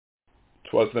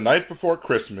'Twas the night before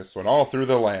Christmas when all through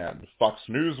the land Fox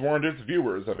News warned its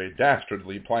viewers of a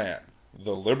dastardly plan.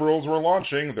 The liberals were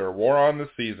launching their war on the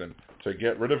season to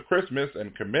get rid of Christmas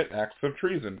and commit acts of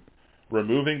treason,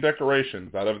 removing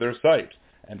decorations out of their sight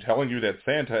and telling you that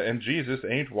Santa and Jesus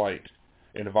ain't white.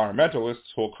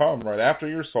 Environmentalists will come right after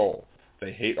your soul.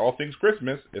 They hate all things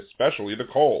Christmas, especially the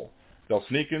coal. They'll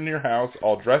sneak in your house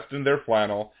all dressed in their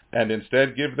flannel and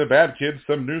instead give the bad kids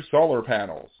some new solar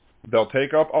panels. They'll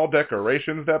take up all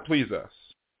decorations that please us.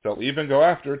 They'll even go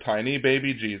after tiny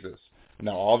baby Jesus.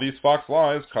 Now all these Fox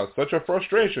lies cause such a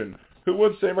frustration. Who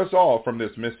would save us all from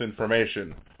this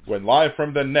misinformation? When live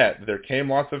from the net there came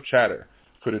lots of chatter.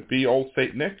 Could it be old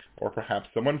Saint Nick, or perhaps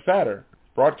someone fatter?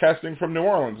 Broadcasting from New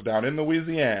Orleans down in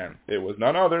Louisiana, it was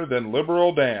none other than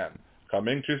Liberal Dan,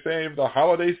 coming to save the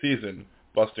holiday season,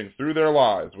 busting through their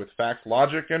lies with fact,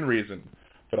 logic, and reason.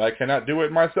 But I cannot do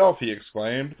it myself, he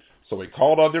exclaimed. So he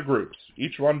called other groups,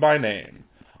 each one by name.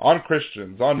 On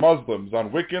Christians, on Muslims, on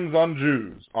Wiccans, on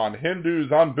Jews, on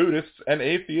Hindus, on Buddhists, and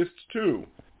atheists too.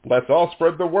 Let's all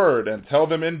spread the word and tell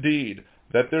them indeed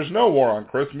that there's no war on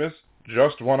Christmas,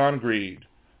 just one on greed.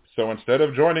 So instead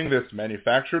of joining this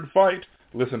manufactured fight,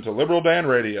 listen to Liberal Dan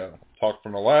Radio. Talk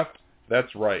from the left,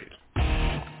 that's right.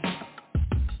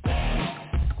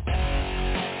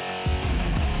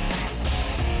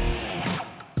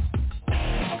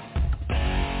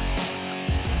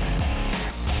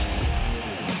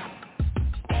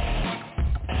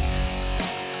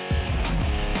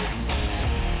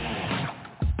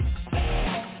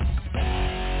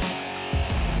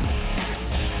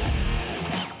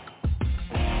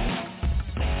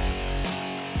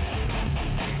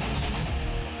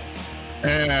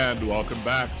 And welcome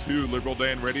back to Liberal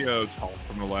Dan Radio, Talk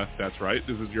from the Left, that's right.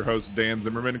 This is your host, Dan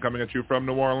Zimmerman, coming at you from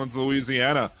New Orleans,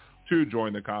 Louisiana. To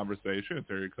join the conversation, it's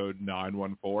area code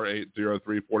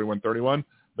 914-803-4131.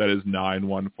 That is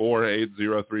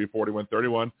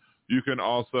 914-803-4131. You can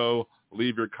also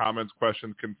leave your comments,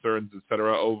 questions, concerns,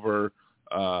 etc. over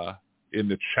in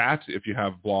the chat. If you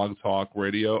have Blog Talk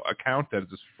Radio account, that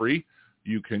is free.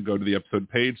 You can go to the episode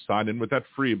page, sign in with that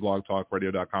free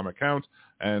blogtalkradio.com account,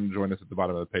 and join us at the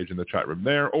bottom of the page in the chat room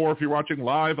there. Or if you're watching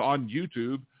live on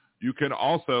YouTube, you can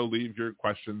also leave your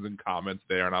questions and comments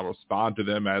there, and I'll respond to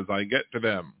them as I get to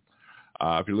them.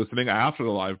 If you're listening after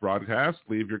the live broadcast,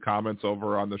 leave your comments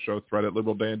over on the show thread at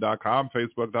liberaldan.com,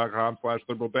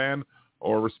 facebook.com/liberaldan,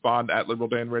 or respond at Liberal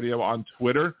Dan Radio on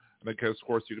Twitter. And of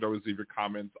course, you can always leave your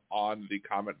comments on the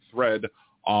comment thread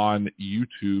on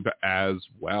YouTube as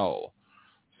well.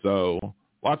 So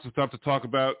lots of stuff to talk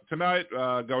about tonight,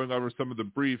 going over some of the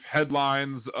brief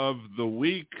headlines of the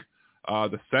week.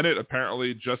 The Senate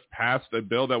apparently just passed a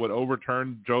bill that would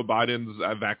overturn Joe Biden's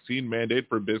vaccine mandate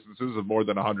for businesses of more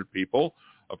than 100 people.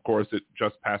 Of course, it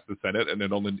just passed the Senate, and it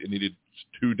needed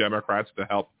 2 Democrats to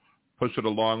help push it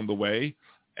along the way.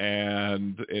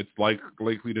 And it's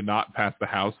likely to not pass the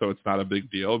House, so it's not a big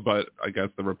deal. But I guess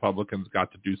the Republicans got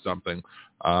to do something.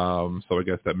 So I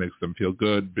guess that makes them feel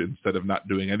good instead of not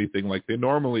doing anything like they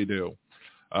normally do.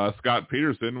 Scott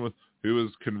Peterson, who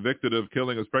was convicted of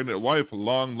killing his pregnant wife a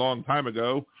long time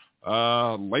ago,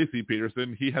 Lacey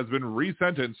Peterson, he has been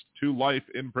resentenced to life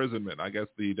imprisonment. I guess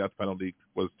the death penalty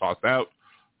was tossed out,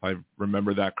 if I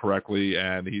remember that correctly,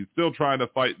 and he's still trying to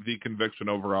fight the conviction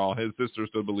overall. His sister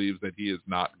still believes that he is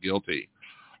not guilty.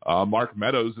 Mark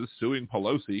Meadows is suing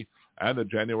Pelosi and the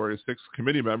January 6th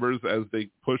committee members as they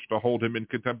push to hold him in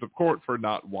contempt of court for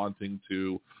not wanting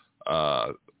to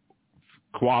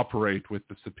cooperate with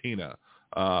the subpoena.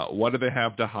 What do they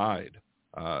have to hide?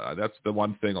 That's the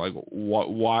one thing. Like,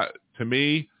 what to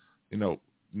me,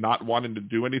 not wanting to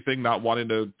do anything, not wanting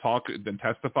to talk and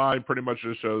testify, pretty much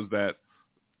just shows that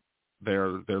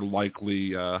they're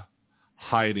likely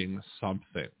hiding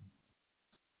something.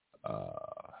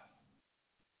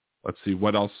 Let's see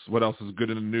what else is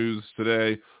good in the news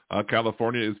today.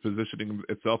 California is positioning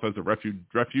itself as a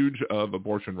refuge of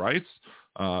abortion rights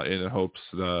in hopes,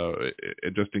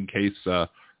 just in case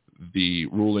the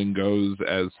ruling goes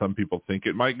as some people think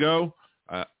it might go,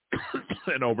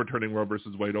 and overturning Roe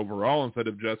versus Wade overall instead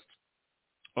of just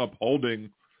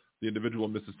upholding the individual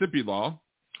Mississippi law.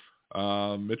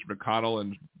 Mitch McConnell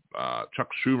and Chuck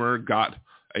Schumer got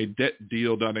a debt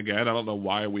deal done again. I don't know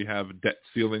why we have debt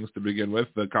ceilings to begin with.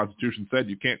 The Constitution said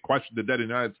you can't question the debt in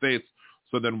the United States,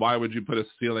 so then why would you put a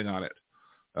ceiling on it?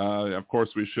 Of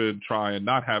course, we should try and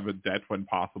not have a debt when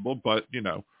possible, but,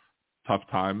 tough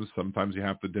times, sometimes you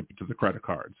have to dip into the credit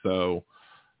card. So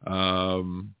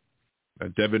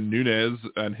Devin Nunes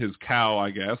and his cow,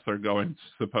 I guess, are going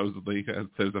supposedly.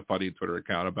 There's a funny Twitter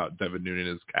account about Devin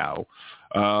Nunes' cow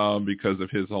because of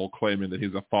his whole claiming that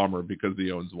he's a farmer because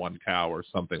he owns one cow or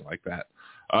something like that.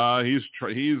 He's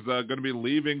going to be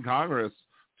leaving Congress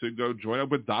to go join up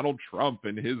with Donald Trump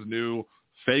in his new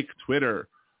fake Twitter.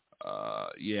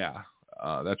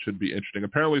 That should be interesting.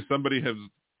 Apparently, somebody has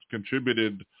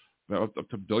contributed up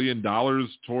to $1 billion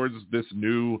towards this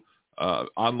new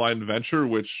online venture,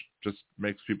 which just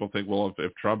makes people think, well,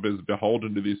 if Trump is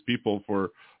beholden to these people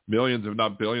for millions, if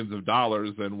not billions of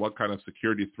dollars, then what kind of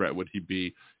security threat would he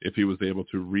be if he was able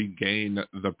to regain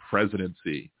the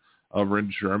presidency? Over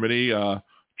in Germany,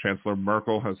 Chancellor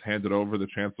Merkel has handed over the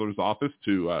chancellor's office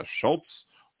to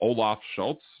Olaf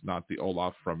Scholz, not the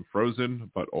Olaf from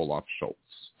Frozen, but Olaf Scholz.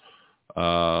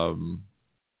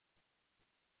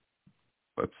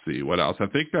 Let's see what else. I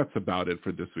think that's about it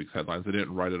for this week's headlines. I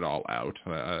didn't write it all out.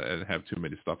 I didn't have too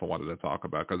many stuff I wanted to talk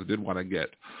about because I did want to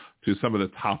get to some of the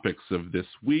topics of this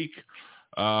week,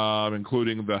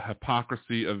 including the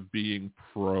hypocrisy of being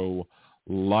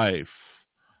pro-life.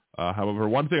 However,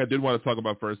 one thing I did want to talk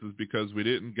about first is because we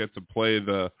didn't get to play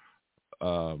the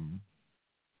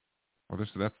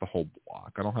that's the whole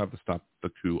block. I don't have to stop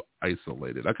the coup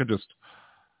isolated. I could just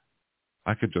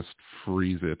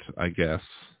freeze it, I guess.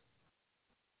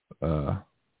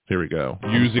 Here we go.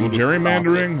 Using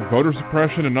gerrymandering, voter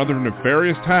suppression, and other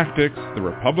nefarious tactics, the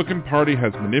Republican Party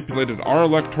has manipulated our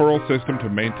electoral system to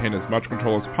maintain as much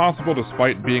control as possible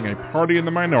despite being a party in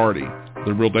the minority.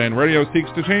 Liberal Dan Radio seeks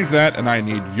to change that, and I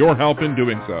need your help in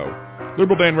doing so.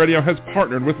 Liberal Dan Radio has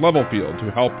partnered with Levelfield to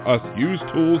help us use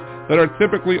tools that are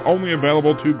typically only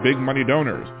available to big money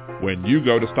donors. When you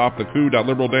go to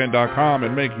stopthecoup.liberaldan.com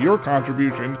and make your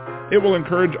contribution, it will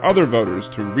encourage other voters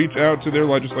to reach out to their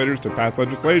legislators to pass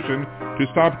legislation to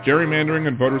stop gerrymandering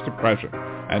and voter suppression,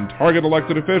 and target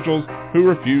elected officials who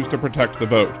refuse to protect the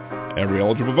vote. Every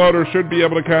eligible voter should be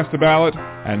able to cast a ballot,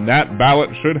 and that ballot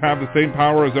should have the same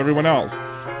power as everyone else.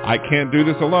 I can't do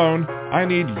this alone. I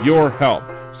need your help.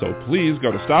 So please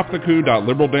go to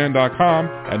stopthecoup.liberaldan.com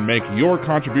and make your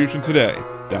contribution today.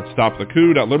 That's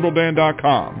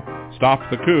stopthecoup.liberaldan.com.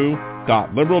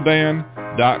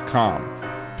 stopthecoup.liberaldan.com.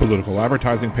 Political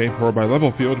advertising paid for by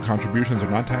Levelfield. Contributions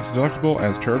are not tax deductible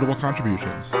as charitable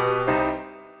contributions.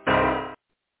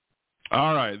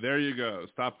 All right, there you go.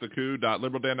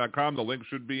 Stopthecoup.liberaldan.com. The link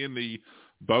should be in the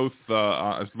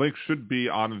link should be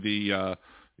on the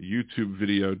YouTube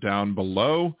video down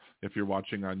below if you're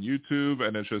watching on YouTube,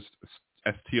 and it's just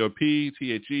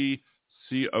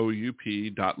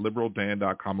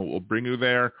stopthecoup.liberaldan.com. It will bring you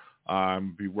there.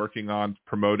 Be working on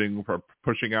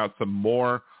pushing out some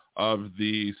more of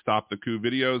the Stop the Coup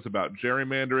videos about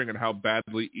gerrymandering and how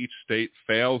badly each state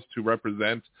fails to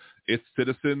represent its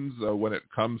citizens when it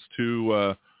comes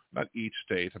to not each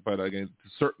state, but again,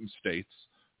 certain states,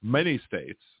 many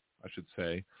states, I should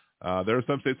say. There are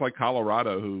some states like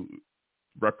Colorado who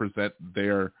represent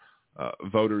their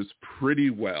voters pretty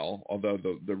well, although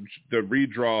the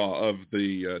redraw of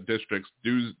the districts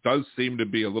does seem to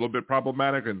be a little bit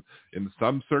problematic in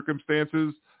some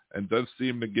circumstances, and does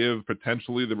seem to give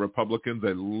potentially the Republicans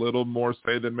a little more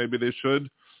say than maybe they should.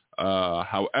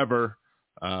 However,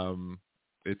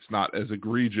 it's not as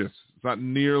egregious. It's not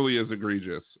nearly as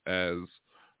egregious as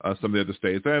some of the other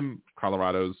states, and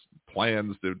Colorado's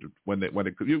plans to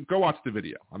you go watch the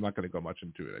video. I'm not going to go much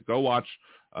into it. Go watch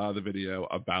the video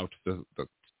about the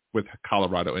with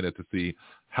Colorado in it to see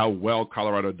how well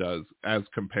Colorado does as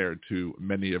compared to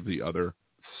many of the other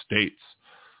states.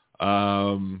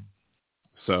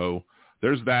 So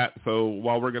there's that. So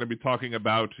while we're going to be talking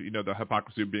about, the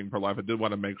hypocrisy of being pro-life, I did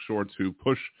want to make sure to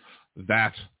push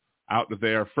that out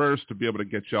there first to be able to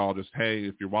get y'all just, hey,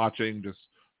 if you're watching, just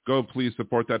go please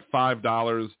support that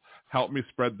 $5. Help me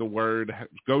spread the word.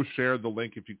 Go share the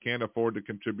link if you can't afford to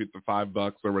contribute the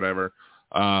 $5 or whatever.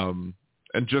 And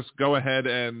just go ahead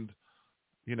and,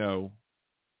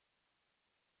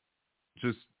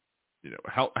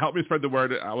 help me spread the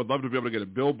word. I would love to be able to get a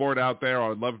billboard out there. I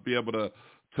would love to be able to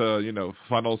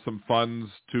funnel some funds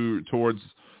towards,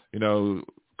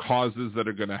 causes that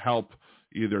are going to help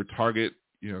either target,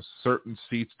 certain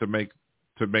seats to make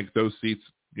those seats,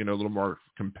 a little more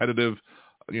competitive.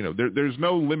 There's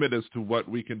no limit as to what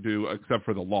we can do except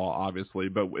for the law, obviously.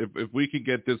 But if we can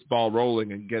get this ball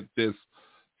rolling and get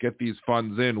these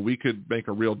funds in, we could make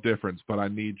a real difference. But I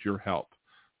need your help.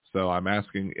 So I'm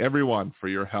asking everyone for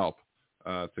your help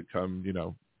to come,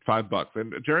 $5.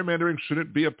 And gerrymandering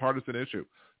shouldn't be a partisan issue.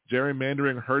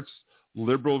 Gerrymandering hurts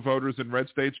liberal voters in red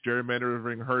states.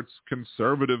 Gerrymandering hurts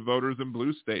conservative voters in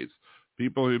blue states.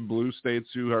 people in blue states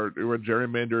who are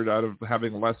gerrymandered out of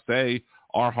having less say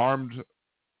are harmed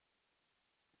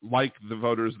like the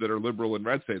voters that are liberal in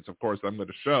red states. Of course, I'm going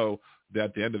to show that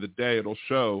at the end of the day, it'll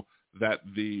show that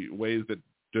the ways that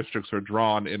districts are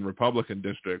drawn in Republican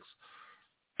districts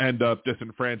end up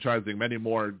disenfranchising many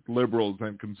more liberals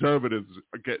and conservatives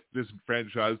get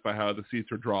disenfranchised by how the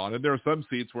seats are drawn. And there are some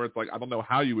seats where it's like, I don't know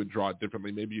how you would draw it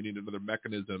differently. Maybe you need another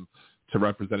mechanism to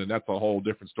represent it. And that's a whole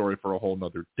different story for a whole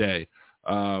nother day.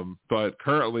 But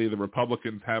currently the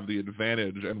Republicans have the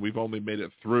advantage, and we've only made it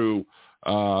through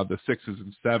the 6s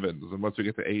and 7s. And once we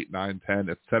get to 8, 9, 10,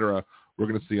 et cetera, we're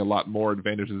going to see a lot more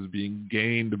advantages being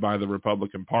gained by the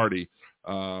Republican Party.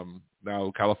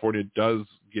 Now, California does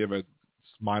give a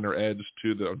minor edge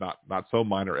to the not so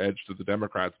minor edge to the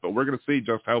Democrats, but we're going to see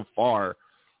just how far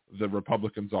the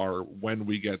Republicans are when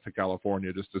we get to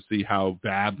California, just to see how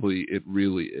badly it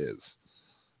really is.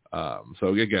 So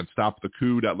again,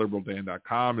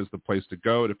 stopthecoup.liberaldan.com is the place to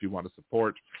go. And if you want to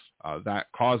support that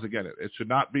cause, again, it should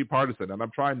not be partisan. And I'm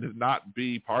trying to not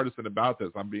be partisan about this.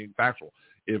 I'm being factual.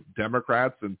 If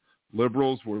Democrats and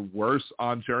liberals were worse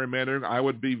on gerrymandering, I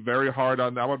would be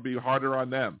harder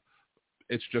on them.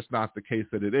 It's just not the case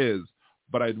that it is.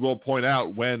 But I will point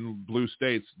out when blue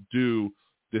states do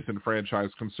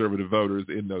disenfranchise conservative voters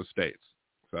in those states.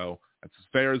 So that's as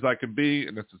fair as I can be,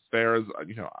 and that's as fair as,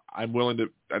 I'm willing to,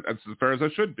 that's as fair as I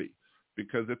should be,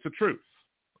 because it's the truth.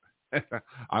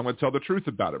 I'm going to tell the truth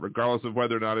about it, regardless of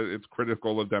whether or not it's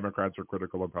critical of Democrats or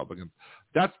critical of Republicans.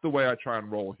 That's the way I try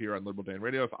and roll here on Liberal Dan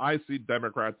Radio. If I see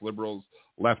Democrats, liberals,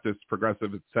 leftists,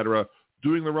 progressive, etc.,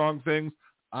 doing the wrong things,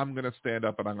 I'm going to stand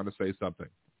up and I'm going to say something.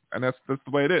 And that's the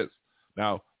way it is.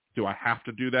 Now, do I have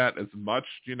to do that as much?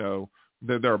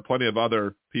 There are plenty of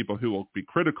other people who will be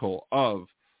critical of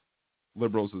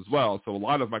liberals as well. So a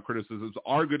lot of my criticisms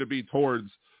are going to be towards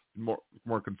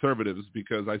more conservatives,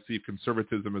 because I see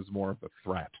conservatism as more of a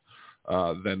threat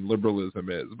than liberalism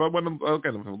is. But when,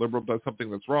 again, if a liberal does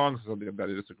something that's wrong, something that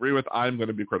I disagree with, I'm going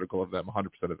to be critical of them 100%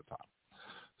 of the time.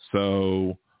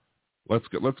 So let's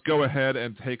go ahead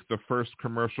and take the first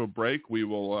commercial break. We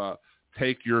will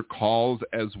take your calls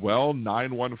as well.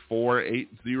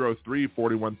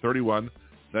 914-803-4131.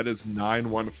 That is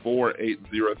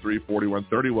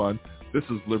 914-803-4131. This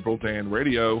is Liberal Dan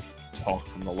Radio. Talk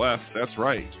from the left. That's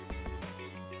right.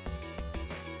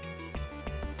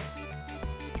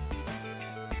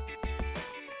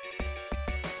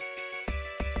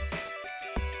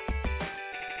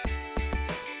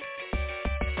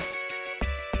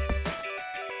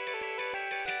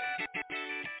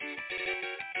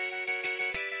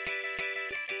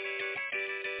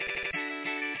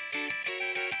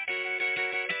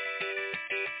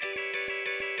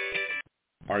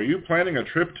 Are you planning a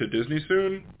trip to Disney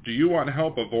soon? Do you want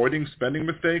help avoiding spending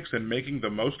mistakes and making the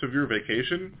most of your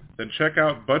vacation? Then check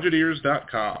out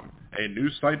Budgeteers.com, a new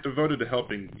site devoted to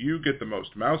helping you get the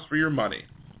most mouse for your money.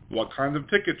 What kinds of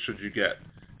tickets should you get?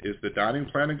 Is the dining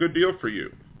plan a good deal for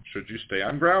you? Should you stay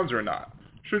on grounds or not?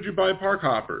 Should you buy park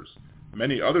hoppers?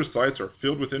 Many other sites are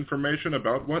filled with information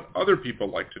about what other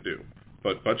people like to do,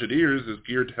 but Budgeteers is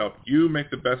geared to help you make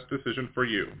the best decision for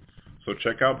you. So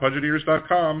check out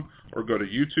Budgeteers.com or go to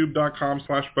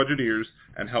youtube.com/Budgeteers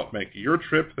and help make your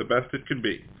trip the best it can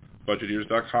be.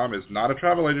 Budgeteers.com is not a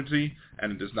travel agency,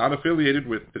 and it is not affiliated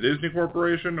with the Disney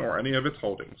Corporation or any of its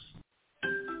holdings.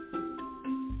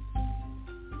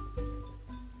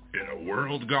 In a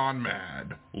world gone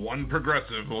mad, one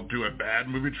progressive will do a bad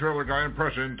movie trailer guy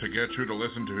impression to get you to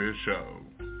listen to his show.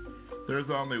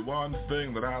 There's only one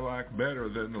thing that I like better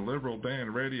than the Liberal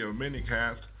Dan Radio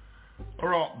minicast.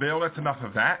 Alright, Bill, that's enough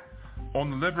of that.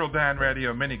 On the Liberal Dan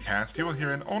Radio minicast, you will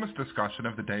hear an honest discussion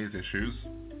of the day's issues,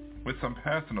 with some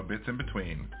personal bits in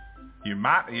between. You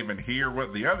might even hear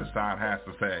what the other side has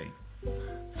to say,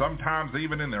 sometimes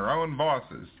even in their own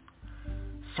voices.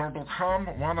 So become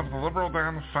one of the Liberal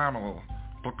Dan family,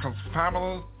 because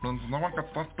family means no one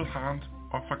gets left behind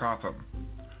or forgotten.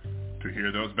 To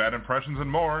hear those bad impressions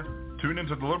and more, tune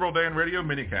into the Liberal Dan Radio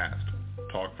minicast.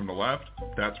 Talk from the left,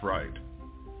 that's right.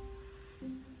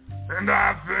 And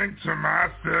I think to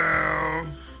myself,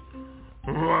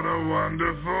 what a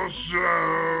wonderful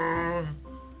show.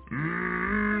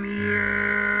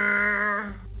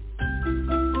 Yeah.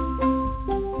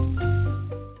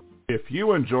 If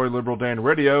you enjoy Liberal Dan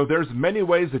Radio, there's many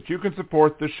ways that you can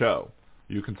support the show.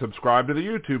 You can subscribe to the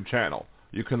YouTube channel.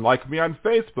 You can like me on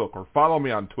Facebook or follow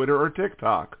me on Twitter or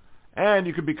TikTok. And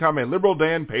you can become a Liberal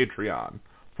Dan Patreon.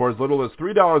 For as little as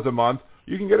 $3 a month,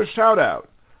 you can get a shout-out.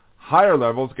 Higher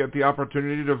levels get the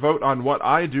opportunity to vote on what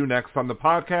I do next on the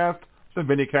podcast, the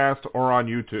minicast, or on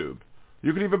YouTube.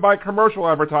 You can even buy commercial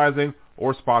advertising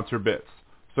or sponsor bits.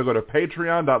 So go to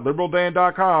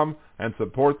patreon.liberaldan.com and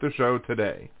support the show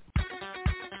today.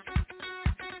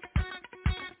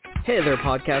 Hey there,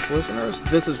 podcast listeners.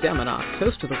 This is Demonox,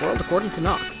 host of The World According to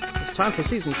Nox. It's time for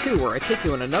Season 2, where I take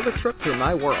you on another trip through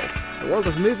my world. The world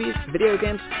of movies, video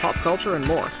games, pop culture, and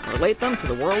more. Relate them to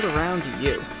the world around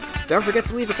you. Don't forget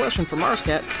to leave a question for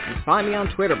Marscat, and find me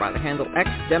on Twitter by the handle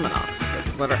XDemonox. That's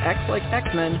the letter X like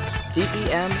X-Men,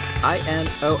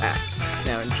 D-E-M-I-N-O-X.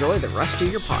 Now enjoy the rest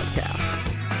of your podcast.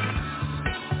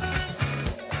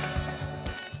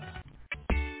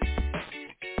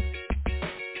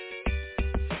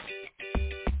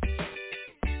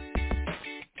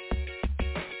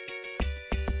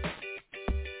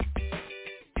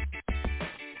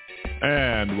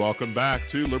 And welcome back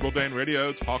to Liberal Dan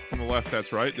Radio, Talk from the Left,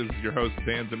 that's right. This is your host,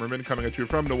 Dan Zimmerman, coming at you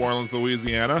from New Orleans,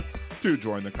 Louisiana. To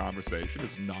join the conversation,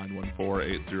 it's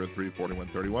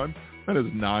 914-803-4131. That is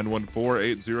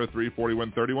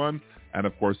 914-803-4131. And,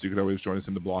 of course, you can always join us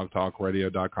in the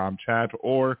blogtalkradio.com chat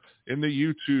or in the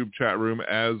YouTube chat room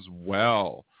as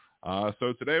well.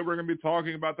 So today we're going to be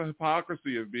talking about the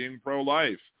hypocrisy of being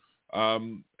pro-life.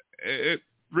 It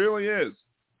really is.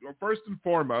 Well, first and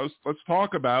foremost, let's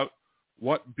talk about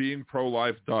what being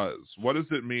pro-life does. What does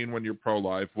it mean when you're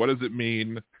pro-life? What does it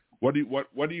mean? What do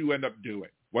you end up doing?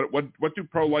 What do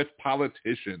pro-life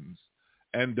politicians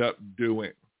end up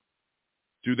doing?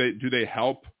 Do they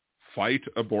help fight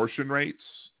abortion rates,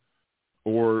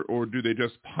 or do they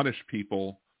just punish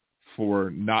people for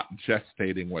not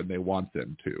gestating when they want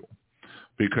them to?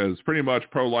 Because pretty much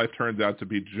pro-life turns out to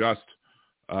be just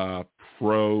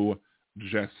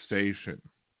pro-gestation.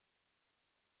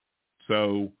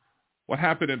 So what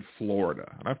happened in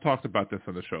Florida? And I've talked about this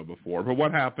on the show before, but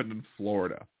what happened in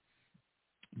Florida?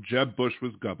 Jeb Bush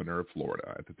was governor of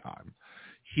Florida at the time.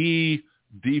 He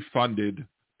defunded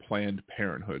Planned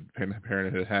Parenthood. Planned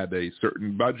Parenthood had a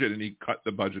certain budget, and he cut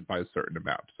the budget by a certain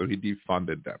amount. So he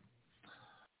defunded them,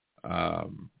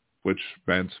 which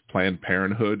meant Planned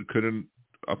Parenthood couldn't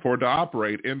afford to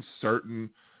operate in certain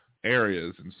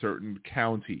areas, in certain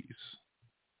counties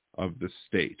of the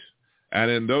state. And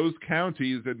in those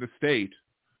counties in the state,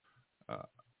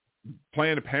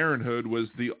 Planned Parenthood was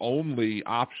the only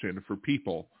option for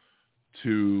people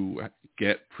to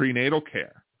get prenatal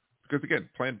care. Because, again,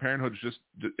 Planned Parenthood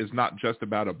is not just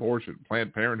about abortion.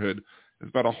 Planned Parenthood is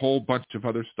about a whole bunch of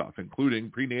other stuff,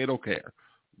 including prenatal care.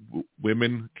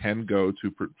 Women can go to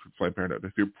Planned Parenthood.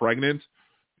 If you're pregnant,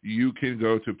 you can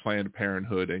go to Planned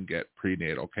Parenthood and get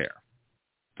prenatal care.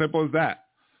 Simple as that.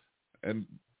 And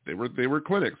they were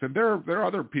clinics, and there are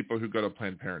other people who go to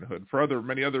Planned Parenthood for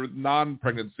many other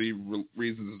non-pregnancy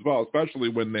reasons as well, especially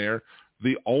when they're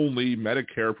the only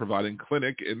Medicare providing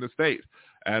clinic in the state.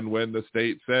 And when the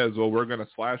state says, well, we're going to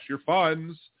slash your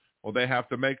funds, well, they have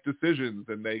to make decisions,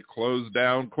 and they close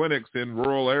down clinics in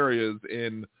rural areas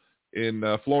in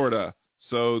Florida.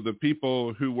 So the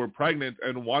people who were pregnant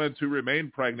and wanted to remain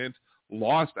pregnant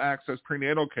lost access to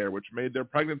prenatal care, which made their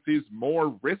pregnancies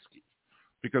more risky,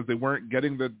 because they weren't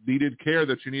getting the needed care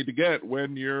that you need to get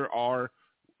when you are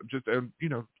just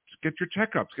get your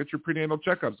checkups, get your prenatal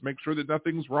checkups, make sure that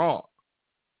nothing's wrong.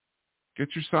 Get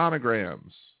your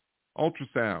sonograms,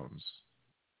 ultrasounds,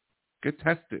 get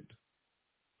tested.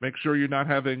 Make sure you're not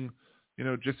having,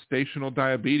 gestational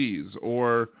diabetes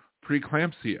or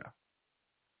preeclampsia.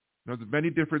 There's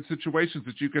many different situations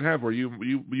that you can have where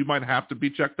you might have to be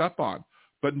checked up on.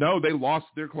 But no, they lost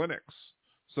their clinics.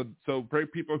 So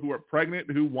people who are pregnant,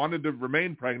 who wanted to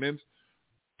remain pregnant,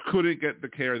 couldn't get the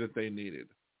care that they needed.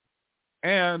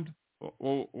 And,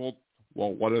 well,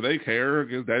 what do they care?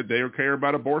 They care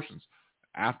about abortions.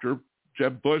 After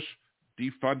Jeb Bush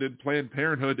defunded Planned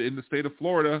Parenthood in the state of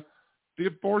Florida, the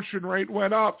abortion rate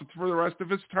went up for the rest of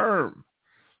his term.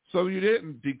 So you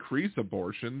didn't decrease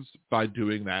abortions by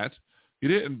doing that. You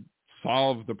didn't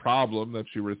solve the problem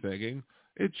that you were thinking.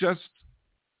 It just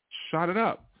shot it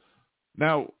up.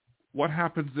 Now, what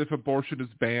happens if abortion is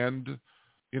banned?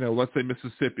 Let's say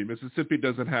Mississippi. Mississippi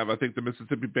doesn't have, I think the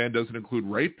Mississippi ban doesn't include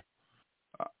rape,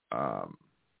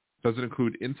 doesn't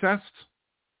include incest,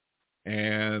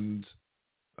 and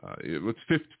it's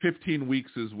 15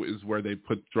 weeks is where they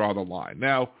draw the line.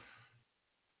 Now,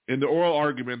 in the oral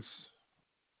arguments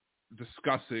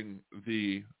discussing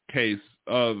the case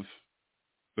of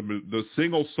the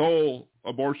single sole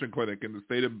abortion clinic in the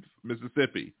state of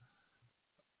Mississippi,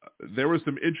 there were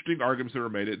some interesting arguments that were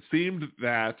made. It seemed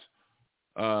that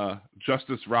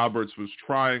Justice Roberts was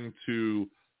trying to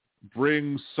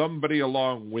bring somebody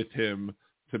along with him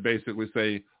to basically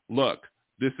say, look,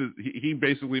 he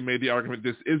basically made the argument,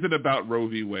 this isn't about Roe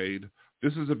v. Wade.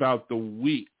 This is about the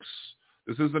weeks.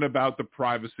 This isn't about the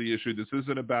privacy issue. This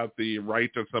isn't about the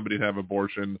right of somebody to have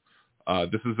abortion.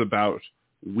 This is about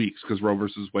weeks, because Roe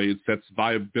versus Wade sets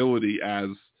viability as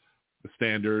the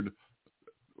standard.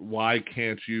 Why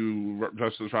can't you,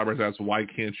 Justice Roberts asks, why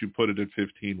can't you put it at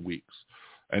 15 weeks?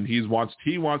 And he wants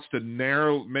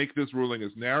to make this ruling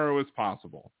as narrow as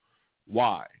possible.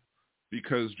 Why?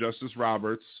 Because Justice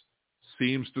Roberts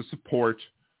seems to support,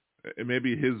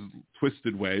 maybe his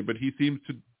twisted way, but he seems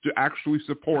to actually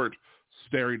support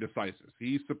stare decisis.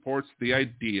 He supports the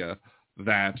idea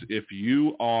that if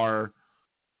you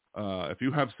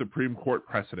have Supreme Court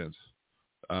precedent,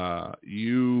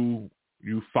 you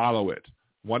follow it.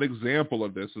 One example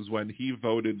of this is when he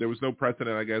voted, there was no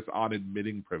precedent, I guess, on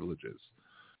admitting privileges.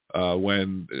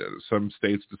 When some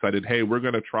states decided, hey, we're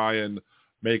going to try and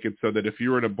make it so that if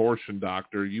you're an abortion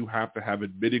doctor, you have to have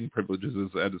admitting privileges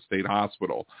at a state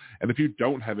hospital. And if you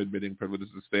don't have admitting privileges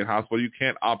at a state hospital, you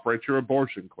can't operate your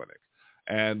abortion clinic.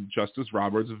 And Justice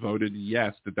Roberts voted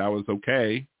yes, that was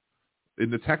okay in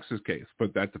the Texas case.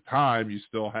 But at the time, you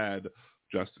still had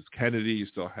Justice Kennedy, you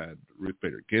still had Ruth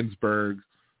Bader Ginsburg.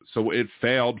 So it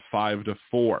failed 5-4.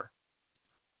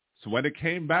 So when it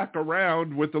came back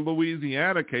around with the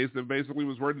Louisiana case, it basically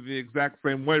was worded the exact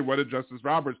same way. What did Justice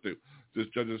Roberts do? Does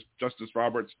Justice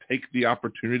Roberts take the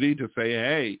opportunity to say,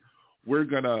 hey, we're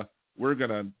gonna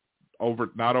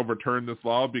not overturn this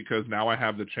law because now I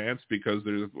have the chance, because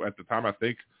there's, at the time I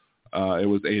think it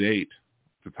was 8-8. At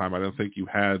the time I don't think you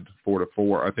had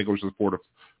 4-4. I think it was just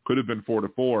could have been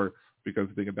 4-4, because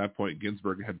I think at that point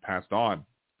Ginsburg had passed on.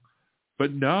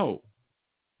 But no,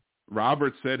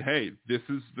 Roberts said, hey, this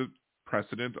is the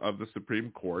precedent of the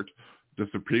Supreme Court. The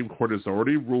Supreme Court has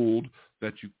already ruled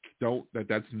that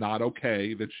that's not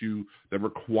okay, that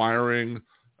requiring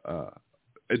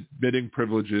admitting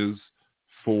privileges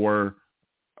for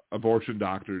abortion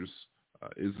doctors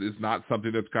is not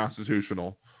something that's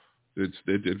constitutional.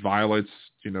 It violates,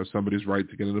 somebody's right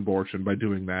to get an abortion by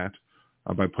doing that,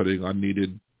 by putting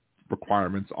unneeded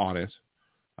requirements on it.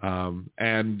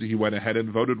 And he went ahead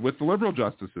and voted with the liberal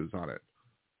justices on it,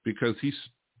 because he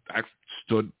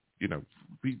stood,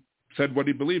 he said what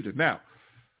he believed in. Now,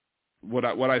 would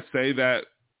I say that,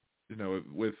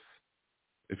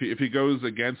 if he goes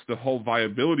against the whole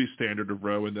viability standard of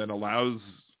Roe and then allows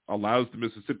the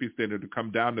Mississippi standard to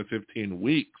come down to 15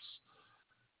 weeks,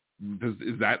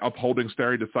 is that upholding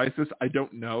stare decisis? I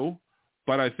don't know,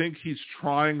 but I think he's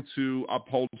trying to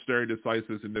uphold stare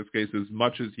decisis in this case as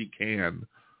much as he can.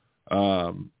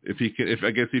 If he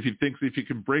thinks he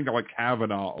can bring like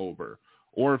Kavanaugh over,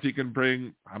 or if he can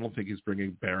bring, I don't think he's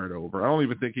bringing Barrett over. I don't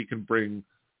even think he can bring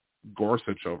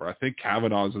Gorsuch over. I think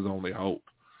Kavanaugh is his only hope.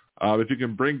 If you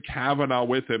can bring Kavanaugh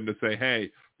with him to say,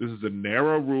 hey, this is a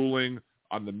narrow ruling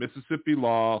on the Mississippi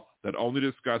law that only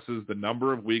discusses the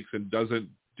number of weeks and doesn't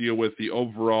deal with the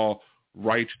overall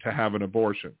right to have an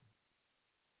abortion.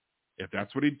 If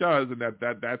that's what he does, and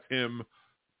that's him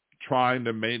trying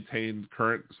to maintain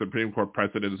current Supreme Court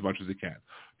precedent as much as he can.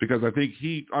 Because I think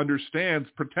he understands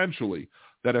potentially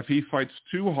that if he fights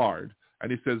too hard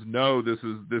and he says, no, this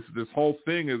whole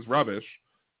thing is rubbish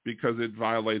because it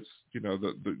violates,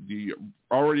 the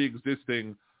already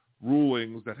existing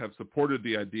rulings that have supported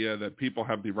the idea that people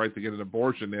have the right to get an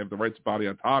abortion, they have the right to body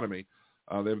autonomy,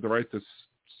 they have the right to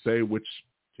say which,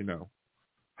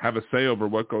 have a say over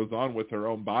what goes on with their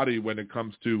own body when it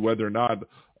comes to whether or not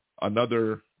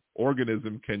another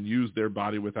organism can use their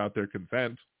body without their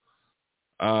consent.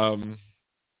 I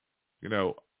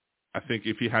think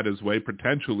if he had his way,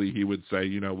 potentially he would say,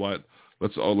 what,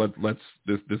 this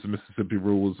Mississippi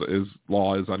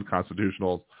law is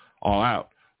unconstitutional all out.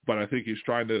 But I think he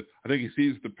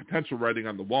sees the potential writing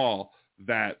on the wall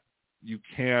that he's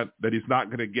not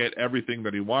going to get everything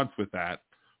that he wants with that.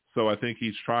 So I think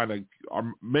he's trying to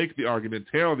make the argument,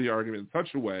 tailor the argument in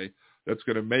such a way that's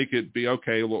going to make it be,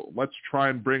 okay, well, let's try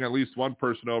and bring at least one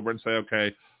person over and say,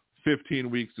 okay, 15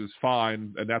 weeks is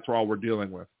fine, and that's all we're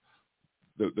dealing with.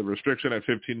 The restriction at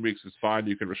 15 weeks is fine.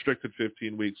 You can restrict it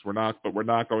 15 weeks. We're not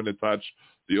going to touch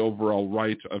the overall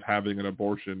right of having an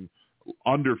abortion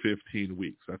under 15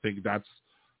 weeks. I think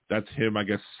that's him, I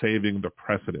guess, saving the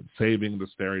precedent, saving the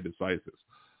stare decisis.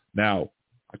 Now,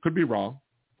 I could be wrong.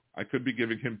 I could be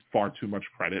giving him far too much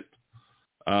credit.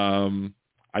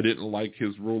 I didn't like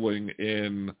his ruling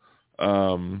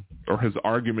or his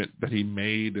argument that he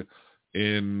made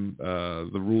in the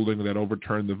ruling that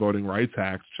overturned the Voting Rights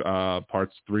Act,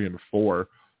 parts 3 and 4,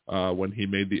 when he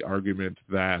made the argument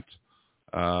that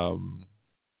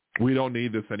we don't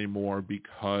need this anymore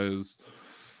because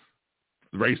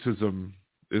racism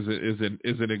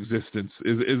in existence,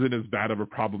 isn't as bad of a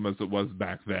problem as it was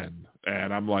back then.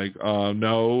 And I'm like,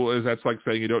 no, that's like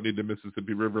saying you don't need the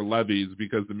Mississippi River levees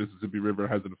because the Mississippi River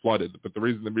hasn't flooded. But the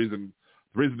reason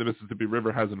the Mississippi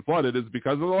River hasn't flooded is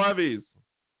because of the levees.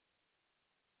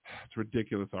 It's a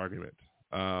ridiculous argument.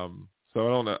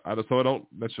 So I don't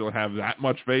necessarily have that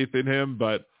much faith in him.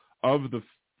 But of the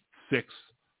 6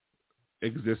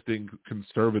 existing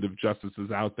conservative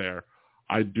justices out there,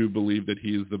 I do believe that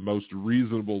he is the most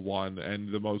reasonable one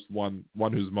and the most one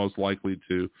who's most likely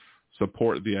to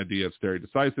support the idea of stare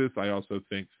decisis. I also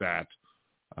think that,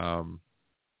 all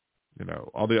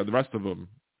the rest of them,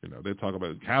 they talk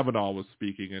about Kavanaugh was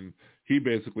speaking, and he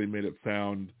basically made it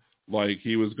sound like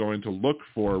he was going to look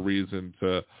for a reason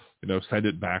to, send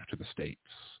it back to the states.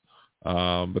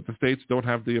 But the states don't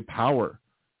have the power.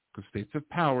 Because states have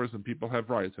powers and people have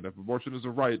rights. And if abortion is a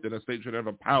right, then a state should have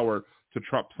a power to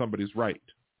trump somebody's right.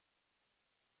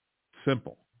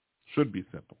 Simple. Should be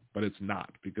simple. But it's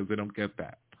not because they don't get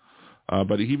that.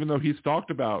 But even though he's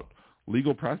talked about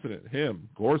legal precedent, him,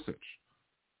 Gorsuch,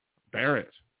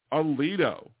 Barrett,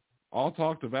 Alito, all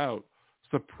talked about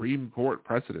Supreme Court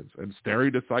precedents and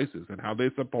stare decisis and how they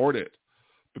support it.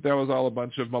 But that was all a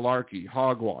bunch of malarkey,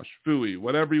 hogwash, phooey,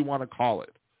 whatever you want to call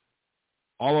it.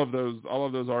 All of those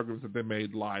arguments that they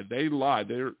made lied. They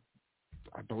lied.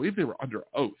 I believe they were under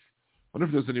oath. I wonder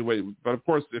if there's any way. But of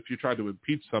course, if you try to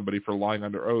impeach somebody for lying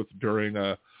under oath during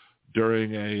a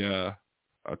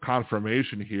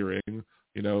confirmation hearing,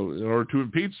 in order to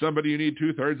impeach somebody, you need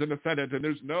 2/3 in the Senate, and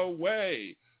there's no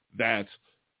way that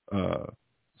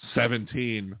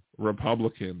 17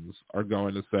 Republicans are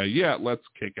going to say, yeah, let's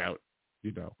kick out,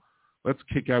 let's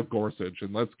kick out Gorsuch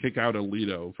and let's kick out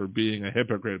Alito for being a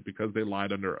hypocrite because they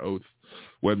lied under oath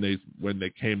when they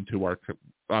came to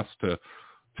us to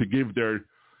give their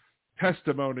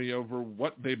testimony over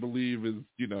what they believe is,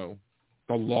 the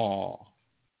law.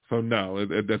 So no,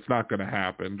 that's not going to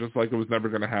happen. Just like it was never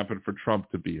going to happen for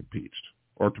Trump to be impeached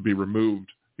or to be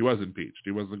removed. He was impeached.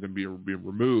 He wasn't going to be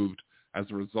removed as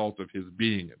a result of his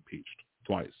being impeached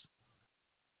twice.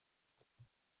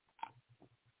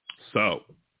 But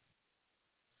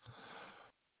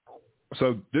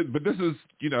this is,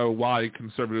 why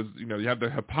conservatives, you have the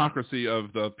hypocrisy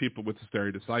of the people with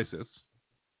stare decisis.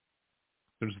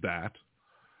 There's that.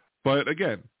 But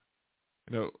again,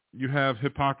 you have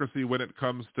hypocrisy when it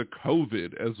comes to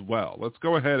COVID as well. Let's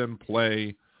go ahead and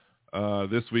play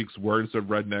this week's Words of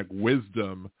Redneck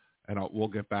Wisdom, and we'll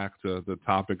get back to the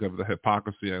topic of the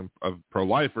hypocrisy of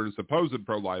pro-lifers, supposed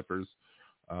pro-lifers,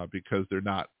 because they're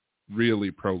not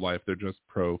really pro-life. They're just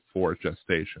pro-for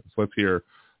gestation. So let's hear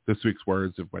this week's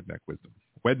Words of Redneck Wisdom.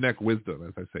 Redneck Wisdom,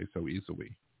 as I say so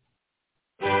easily.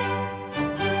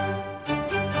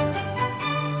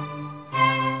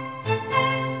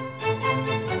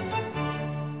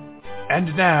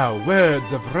 And now, Words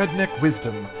of Redneck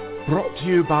Wisdom, brought to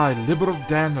you by Liberal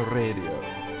Dan Radio.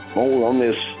 More on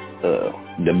this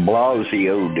de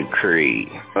Blasio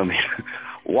decree. I mean,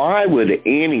 why would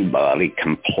anybody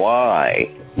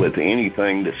comply with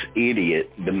anything this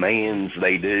idiot demands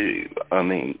they do? I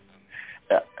mean,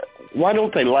 why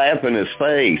don't they laugh in his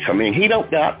face? I mean, he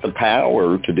don't got the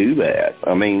power to do that.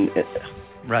 I mean,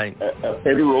 right. A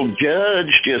federal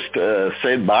judge just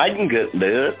said Biden couldn't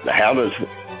do it.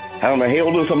 How in the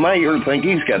hell does a mayor think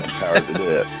he's got the power to do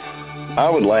it? I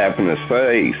would laugh in his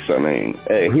face. I mean,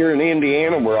 here in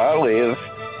Indiana where I live,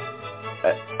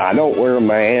 I don't wear a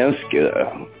mask.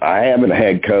 I haven't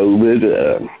had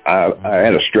COVID. I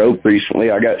had a stroke recently.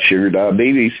 I got sugar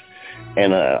diabetes.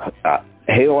 And I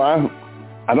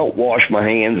don't wash my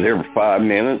hands every 5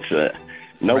 minutes.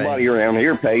 Nobody around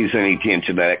here pays any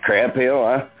attention to that crap.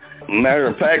 Hell, matter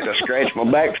of fact, I scratched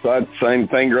my backside the same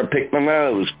finger I picked my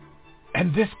nose.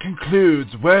 And this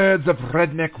concludes Words of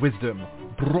Redneck Wisdom,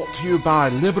 brought to you by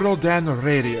Liberal Dan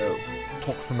Radio.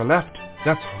 Talk from the left,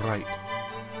 that's right.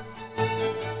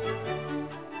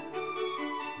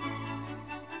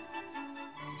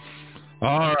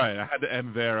 All right, I had to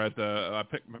end there at I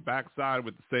picked my backside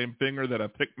with the same finger that I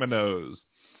picked my nose.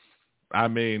 I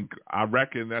mean, I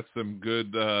reckon that's some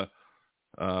good.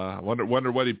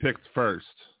 Wonder what he picked first.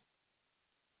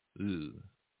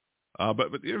 But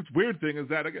the weird thing is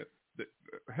that again,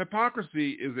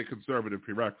 hypocrisy is a conservative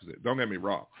prerequisite. Don't get me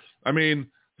wrong. I mean,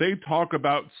 they talk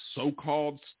about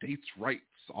so-called states' rights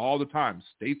all the time.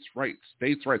 States' rights,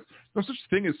 states' rights. No such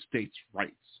thing as states'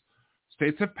 rights.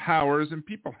 States have powers and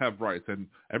people have rights. And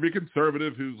every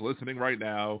conservative who's listening right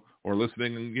now or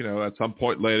listening, at some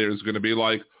point later is going to be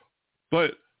like,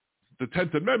 but the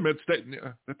 10th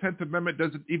Amendment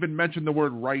doesn't even mention the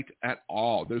word right at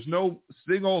all. There's no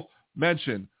single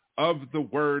mention of the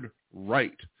word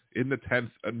right. in the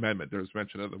 10th Amendment. There's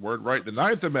mention of the word right in the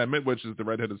 9th Amendment, which is the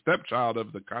redheaded stepchild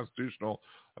of the constitutional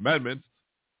amendments.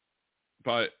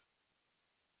 But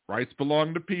rights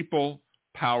belong to people,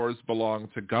 powers belong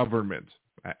to government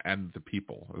and the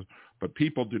people. But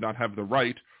people do not have the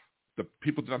right, the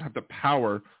people do not have the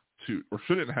power to, or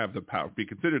shouldn't have the power, be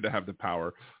considered to have the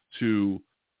power to,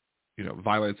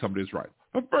 violate somebody's right.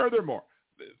 But furthermore,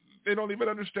 they don't even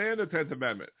understand the 10th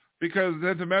Amendment, because the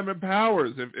 10th Amendment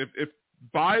powers, if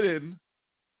Biden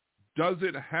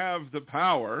doesn't have the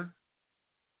power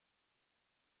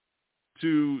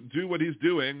to do what he's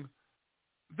doing,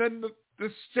 then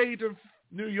the state of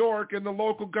New York and the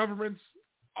local governments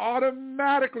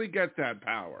automatically get that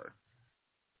power.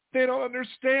 They don't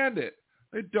understand it.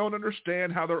 They don't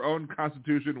understand how their own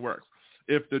constitution works.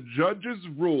 If the judges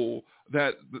rule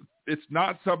that it's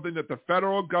not something that the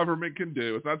federal government can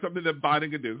do, it's not something that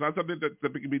Biden can do, it's not something that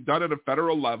can be done at a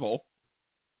federal level,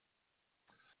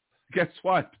 guess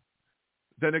what?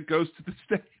 Then it goes to the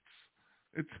states.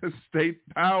 It's a state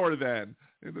power then.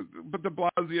 But de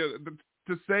Blasio,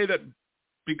 to say that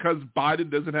because Biden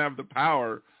doesn't have the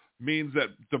power means that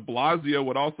de Blasio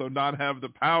would also not have the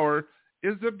power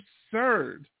is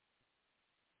absurd.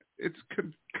 It's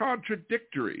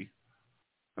contradictory.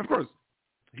 Of course,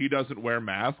 he doesn't wear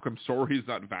masks. I'm sure he's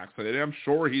not vaccinated. I'm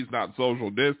sure he's not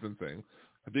social distancing.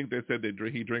 I think they said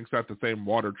he drinks out the same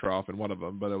water trough in one of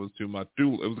them, but it was too much. It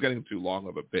was getting too long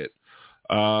of a bit.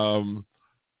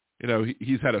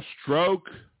 He's had a stroke.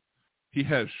 He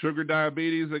has sugar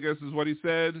diabetes, I guess is what he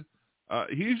said.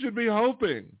 He should be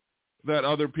hoping that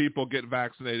other people get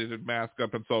vaccinated and mask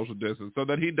up and social distance so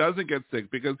that he doesn't get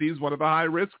sick, because he's one of the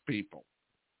high-risk people.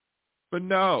 But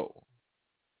no,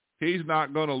 he's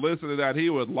not going to listen to that. He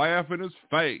would laugh in his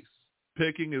face,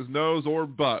 picking his nose or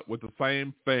butt with the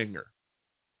same finger.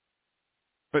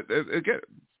 But again,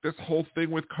 this whole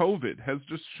thing with COVID has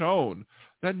just shown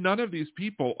that none of these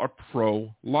people are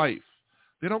pro-life.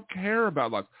 They don't care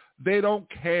about life. They don't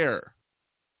care.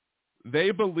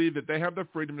 They believe that they have the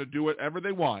freedom to do whatever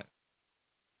they want.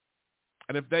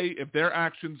 And if their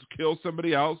actions kill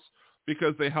somebody else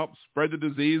because they helped spread the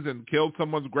disease and killed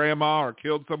someone's grandma or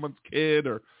killed someone's kid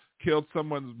or killed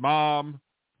someone's mom,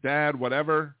 dad,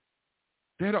 whatever,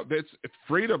 it's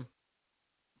freedom.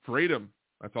 Freedom.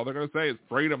 That's all they're going to say is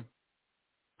freedom.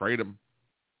 Freedom.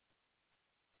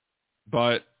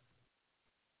 But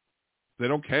they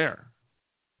don't care.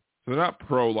 So they're not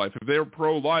pro-life. If they were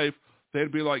pro-life,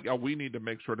 they'd be like, we need to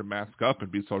make sure to mask up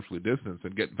and be socially distanced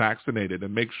and get vaccinated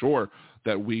and make sure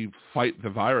that we fight the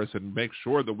virus and make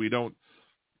sure that we don't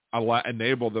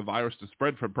enable the virus to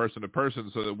spread from person to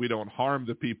person so that we don't harm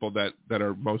the people that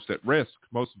are most at risk,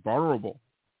 most vulnerable.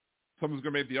 Someone's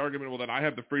going to make the argument, well, then I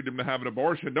have the freedom to have an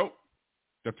abortion. Nope.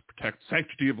 You have to protect the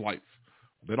sanctity of life.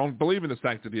 They don't believe in the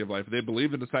sanctity of life. If they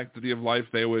believed in the sanctity of life,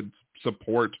 they would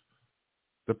support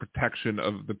the protection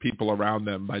of the people around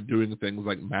them by doing things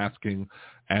like masking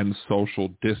and social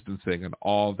distancing and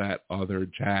all that other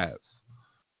jazz.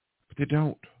 But they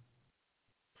don't.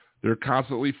 They're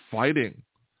constantly fighting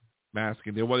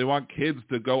masking. They want kids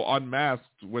to go unmasked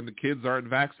when the kids aren't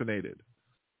vaccinated.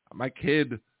 My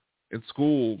kid in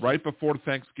school, right before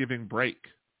Thanksgiving break,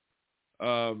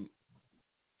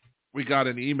 we got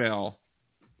an email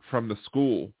from the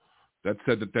school that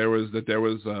said that there was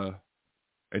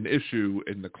an issue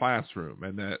in the classroom,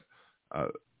 and that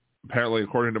apparently,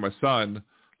 according to my son,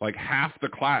 like half the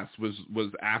class was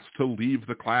asked to leave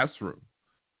the classroom.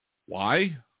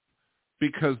 Why?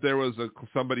 Because there was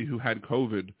somebody who had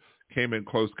COVID came in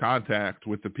close contact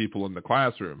with the people in the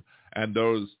classroom, and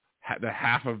the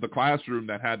half of the classroom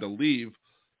that had to leave,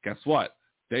 guess what?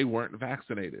 They weren't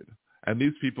vaccinated. And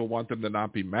these people want them to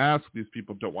not be masked. These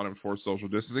people don't want to enforce social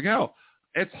distancing. Hell,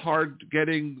 it's hard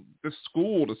getting the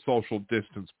school to social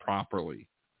distance properly.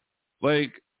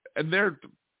 And they're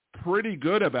pretty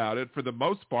good about it for the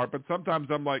most part, but sometimes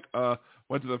I'm like,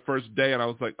 went to the first day and I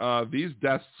was like, these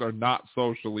desks are not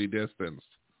socially distanced.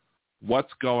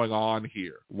 What's going on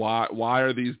here? Why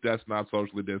are these desks not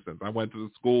socially distanced? I went to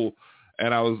the school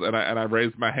and I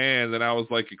raised my hand and I was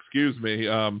like, excuse me,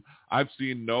 I've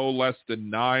seen no less than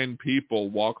 9 people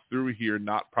walk through here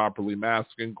not properly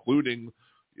masked, including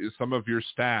some of your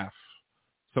staff,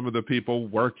 some of the people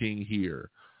working here.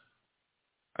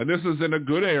 And this is in a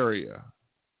good area.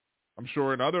 I'm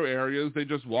sure in other areas they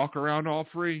just walk around all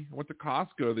free. I went to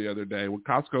Costco the other day. Well,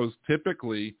 Costco is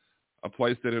typically a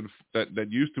place that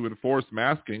used to enforce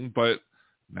masking, but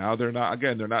now they're not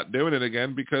doing it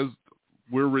again because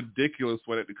we're ridiculous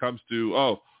when it comes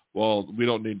to, we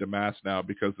don't need to mask now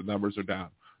because the numbers are down.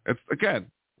 It's, again,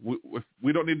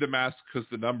 we don't need to mask because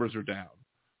the numbers are down.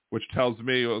 which tells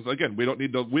me, again, we don't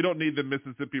need the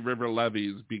Mississippi River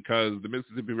levees because the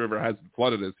Mississippi River hasn't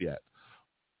flooded us yet.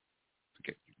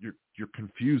 Okay, you're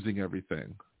confusing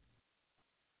everything.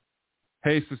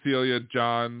 Hey, Cecilia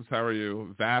Johns, how are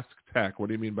you? Vask Tech. What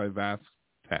do you mean by Vask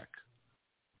Tech?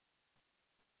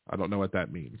 I don't know what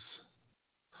that means.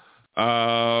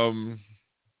 No.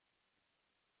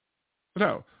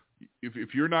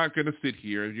 If you're not going to sit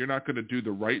here and you're not going to do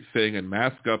the right thing and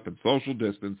mask up and social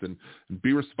distance and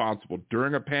be responsible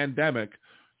during a pandemic,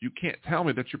 you can't tell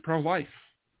me that you're pro-life.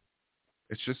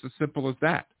 It's just as simple as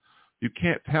that. You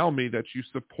can't tell me that you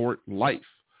support life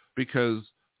because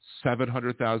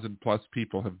 700,000 plus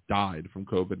people have died from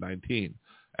COVID-19,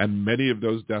 and many of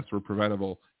those deaths were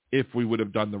preventable if we would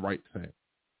have done the right thing.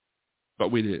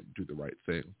 But we didn't do the right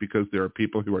thing because there are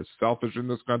people who are selfish in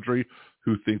this country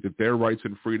who think that their rights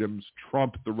and freedoms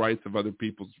trump the rights of other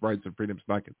people's rights and freedoms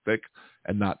not get sick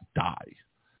and not die.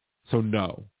 So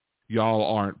no, y'all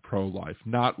aren't pro-life,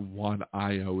 not one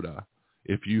iota,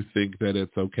 if you think that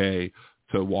it's okay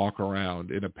to walk around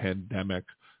in a pandemic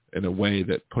in a way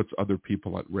that puts other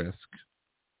people at risk.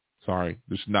 Sorry,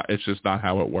 it's just not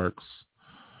how it works.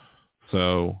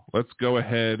 So let's go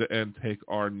ahead and take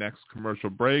our next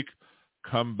commercial break.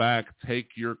 Come back, take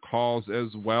your calls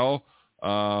as well.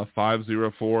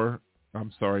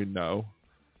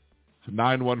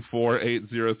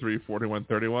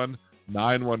 914-803-4131.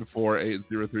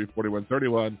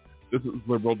 914-803-4131. This is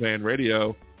Liberal Dan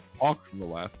Radio. Talk from the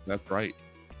left. That's right.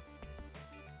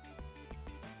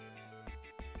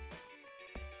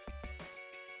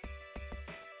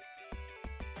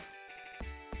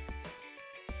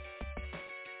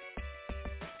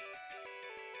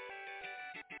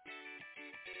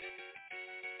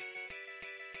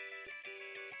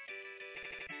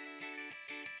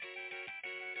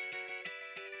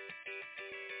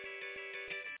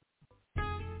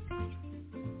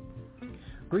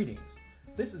 Greetings.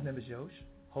 This is Nimbus Yosh,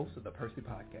 host of the Percy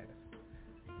Podcast.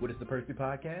 What is the Percy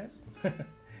Podcast?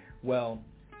 Well,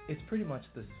 it's pretty much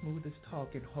the smoothest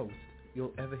talking host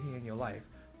you'll ever hear in your life,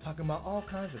 talking about all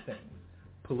kinds of things.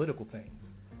 Political things,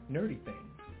 nerdy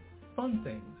things, fun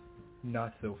things,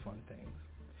 not so fun things.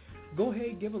 Go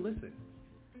ahead, give a listen,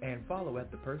 and follow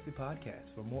at the Percy Podcast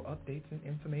for more updates and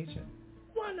information.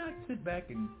 Why not sit back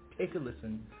and take a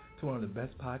listen to one of the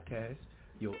best podcasts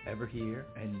you'll ever hear,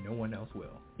 and no one else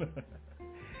will.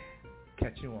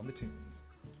 Catch you on the tunes.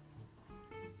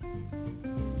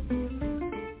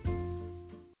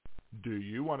 Do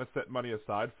you want to set money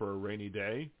aside for a rainy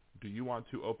day? Do you want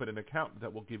to open an account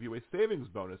that will give you a savings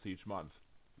bonus each month?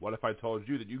 What if I told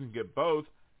you that you can get both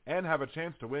and have a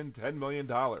chance to win $10 million?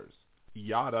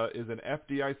 YADA is an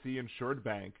FDIC-insured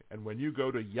bank, and when you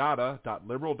go to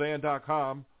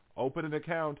yada.liberaldan.com, open an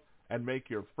account, and make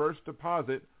your first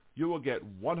deposit, you will get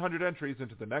 100 entries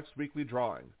into the next weekly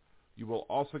drawing. You will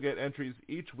also get entries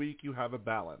each week you have a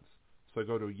balance. So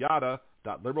go to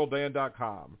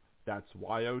yada.liberaldan.com. That's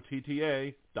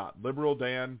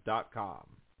YOTTA.liberaldan.com.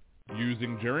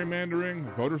 Using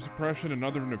gerrymandering, voter suppression, and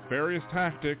other nefarious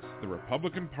tactics, the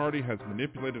Republican Party has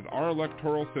manipulated our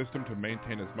electoral system to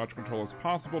maintain as much control as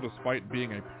possible despite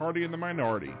being a party in the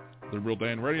minority. Liberal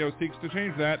Dan Radio seeks to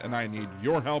change that, and I need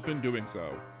your help in doing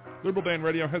so. Liberal Dan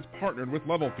Radio has partnered with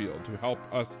Levelfield to help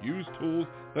us use tools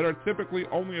that are typically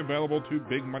only available to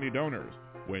big money donors.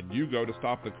 When you go to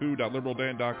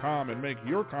stopthecoup.liberaldan.com and make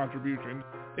your contribution,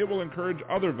 it will encourage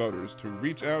other voters to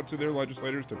reach out to their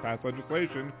legislators to pass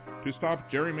legislation to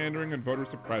stop gerrymandering and voter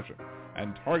suppression,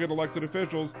 and target elected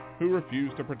officials who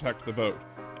refuse to protect the vote.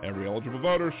 Every eligible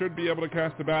voter should be able to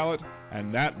cast a ballot,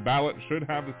 and that ballot should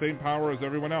have the same power as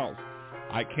everyone else.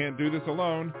 I can't do this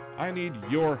alone. I need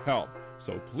your help.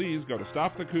 So please go to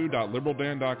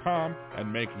stopthecoup.liberaldan.com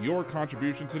and make your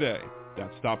contribution today.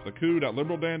 That's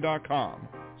stopthecoup.liberaldan.com.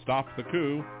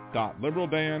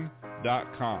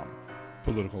 Stopthecoup.liberaldan.com.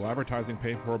 Political advertising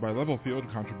paid for by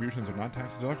Levelfield. Contributions are not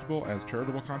tax deductible as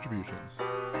charitable contributions.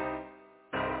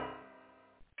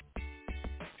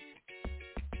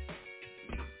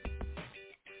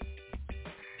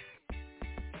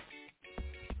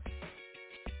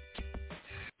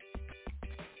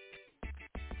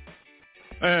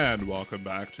 And welcome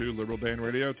back to Liberal Dan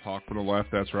Radio, Talk from the Left.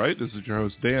 That's right. This is your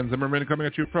host, Dan Zimmerman, coming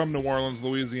at you from New Orleans,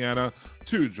 Louisiana.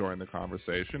 To join the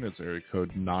conversation, it's area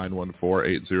code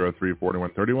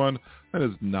 914-803-4131. That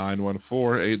is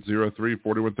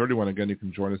 914-803-4131. Again, you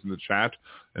can join us in the chat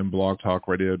and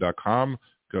blogtalkradio.com.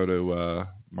 Go to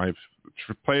my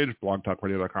page,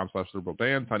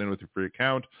 blogtalkradio.com/liberaldan. Sign in with your free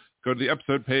account. Go to the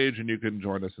episode page, and you can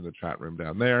join us in the chat room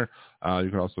down there. You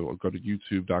can also go to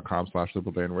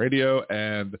youtube.com/liberaldanradio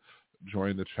and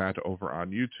join the chat over on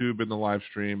YouTube in the live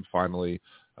stream. Finally,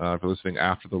 If you're listening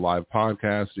after the live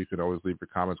podcast, you can always leave your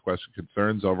comments, questions,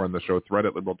 concerns over on the show thread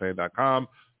at liberaldan.com,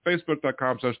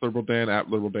 facebook.com/liberaldan, at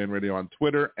liberaldanradio on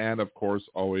Twitter, and, of course,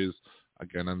 always,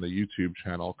 again, on the YouTube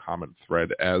channel comment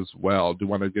thread as well. Do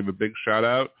want to give a big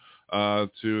shout-out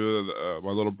to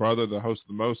my little brother, the host of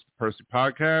the Most, Percy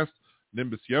Podcast,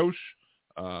 Nimbus Yosh.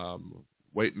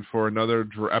 Waiting for another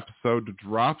episode to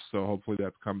drop, so hopefully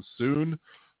that comes soon.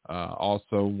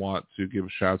 Also want to give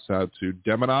shouts out to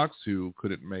Demonox, who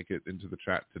couldn't make it into the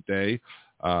chat today,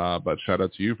 but shout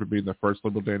out to you for being the first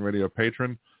Liberal Dan Radio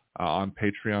patron on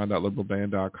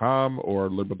patreon.liberaldan.com or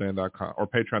liberaldan.com or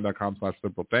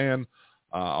patreon.com/liberaldan.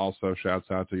 Also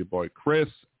shouts out to your boy Chris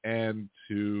and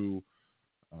to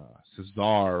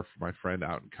Cesar, my friend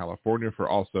out in California, for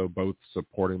also both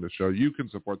supporting the show. You can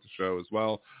support the show as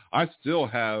well. I still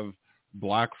have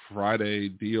Black Friday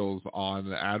deals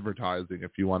on advertising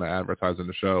if you want to advertise in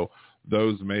the show.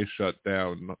 Those may shut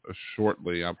down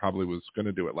shortly. I probably was going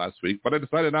to do it last week, but I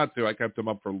decided not to. I kept them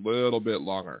up for a little bit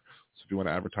longer. So if you want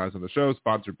to advertise on the show,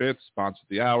 sponsor bits, sponsor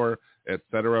the hour,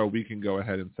 etc., we can go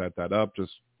ahead and set that up.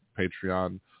 Just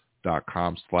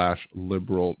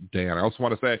patreon.com/liberaldan. I also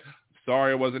want to say,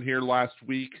 sorry I wasn't here last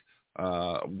week.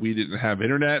 We didn't have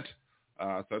internet.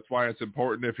 So that's why it's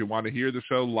important if you want to hear the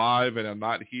show live and I'm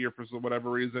not here for whatever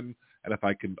reason. And if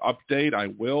I can update, I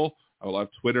will. I will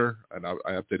have Twitter, and I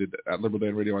updated at Liberal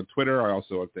Dan Radio on Twitter. I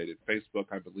also updated Facebook,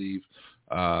 I believe.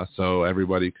 So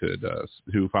everybody could,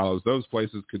 who follows those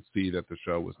places, could see that the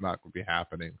show was not going to be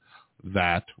happening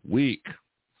that week.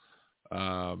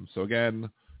 So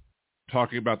again,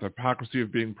 talking about the hypocrisy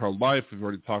of being pro-life, we've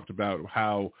already talked about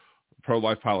how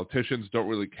pro-life politicians don't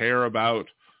really care about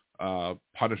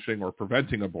punishing or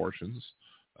preventing abortions.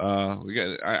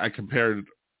 Again, I compared,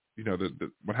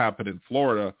 what happened in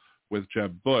Florida with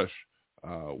Jeb Bush,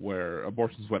 where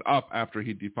abortions went up after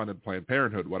he defunded Planned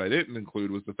Parenthood. What I didn't include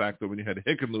was the fact that when you had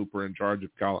Hickenlooper in charge of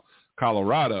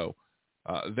Colorado,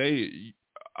 they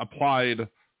applied,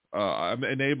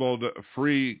 enabled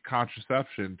free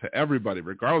contraception to everybody,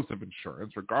 regardless of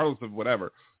insurance, regardless of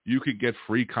whatever. You could get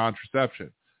free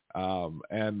contraception.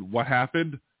 And what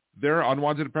happened? Their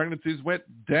unwanted pregnancies went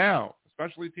down,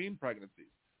 especially teen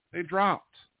pregnancies. They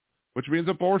dropped, which means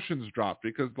abortions dropped,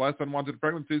 because less unwanted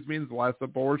pregnancies means less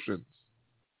abortions.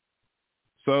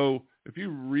 So if you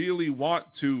really want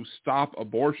to stop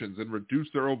abortions and reduce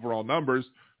their overall numbers,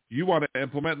 you want to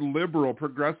implement liberal,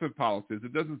 progressive policies.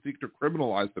 It doesn't seek to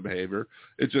criminalize the behavior.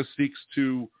 It just seeks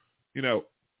to,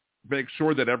 make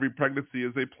sure that every pregnancy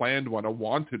is a planned one, a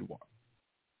wanted one.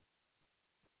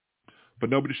 But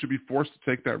nobody should be forced to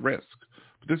take that risk.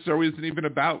 But this show isn't even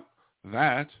about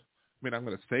that. I mean, I'm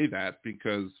going to say that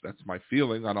because that's my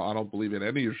feeling. I don't believe in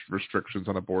any restrictions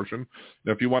on abortion.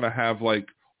 Now, if you want to have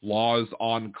laws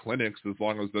on clinics, as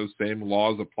long as those same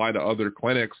laws apply to other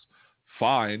clinics,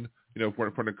 fine.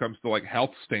 When it comes to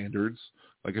health standards,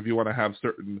 if you want to have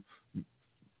certain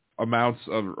amounts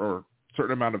of or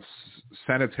certain amount of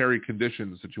sanitary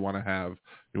conditions that you want to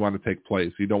take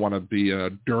place. You don't want to be in a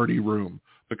dirty room.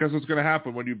 Because what's going to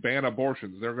happen when you ban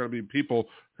abortions, there are going to be people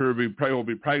who will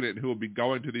be pregnant who will be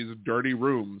going to these dirty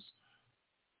rooms,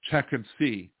 check and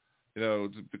see,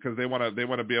 because they want to be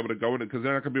able to go in it, because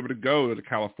they're not going to be able to go to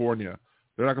California.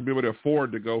 They're not going to be able to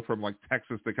afford to go from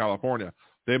Texas to California.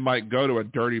 They might go to a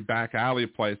dirty back alley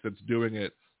place that's doing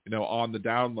it, on the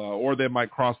down low, or they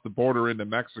might cross the border into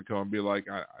Mexico and be like,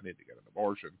 I need to get an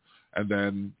abortion. And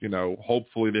then,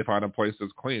 hopefully they find a place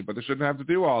that's clean, but they shouldn't have to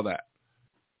do all that.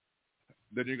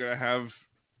 Then you're going to have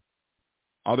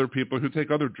other people who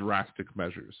take other drastic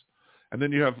measures. And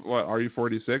then you have,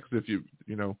 RE46, if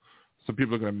some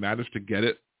people are going to manage to get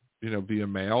it, via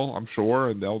mail, I'm sure,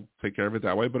 and they'll take care of it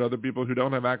that way. But other people who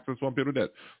don't have access won't be able to do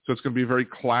it. So it's going to be a very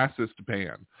classist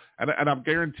ban. And I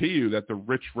guarantee you that the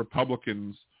rich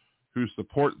Republicans who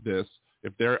support this,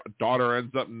 if their daughter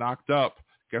ends up knocked up,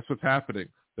 guess what's happening?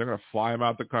 They're going to fly them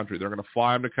out the country. They're going to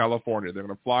fly them to California. They're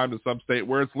going to fly them to some state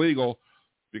where it's legal,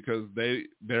 because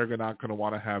they're not going to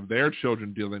want to have their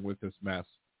children dealing with this mess.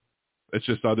 It's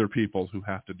just other people who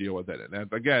have to deal with it.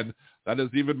 And again, that is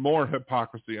even more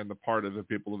hypocrisy on the part of the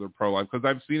people that are pro-life, because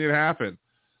I've seen it happen.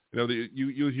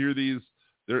 You hear these,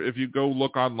 if you go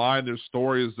look online, there's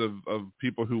stories of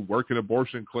people who work in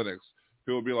abortion clinics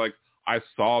who will be like, I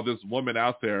saw this woman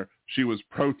out there. She was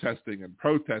protesting and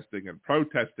protesting and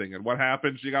protesting. And what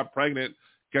happened? She got pregnant.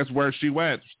 Guess where she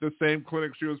went? The same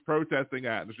clinic she was protesting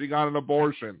at. And she got an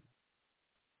abortion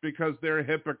because they're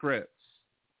hypocrites.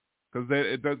 Because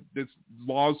it's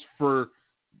laws for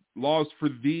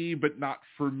thee, but not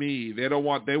for me. They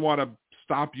want to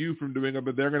stop you from doing it,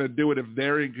 but they're going to do it if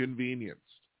they're inconvenienced.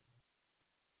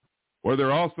 Where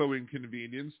they're also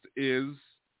inconvenienced is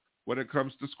when it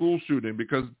comes to school shooting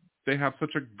because they have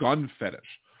such a gun fetish.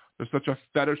 There's such a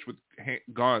fetish with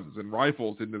guns and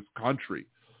rifles in this country.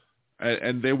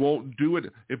 And they won't do it.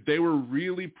 If they were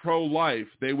really pro-life,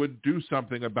 they would do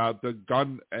something about the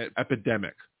gun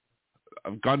epidemic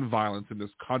of gun violence in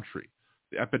this country.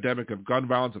 The epidemic of gun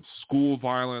violence, of school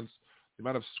violence, the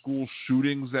amount of school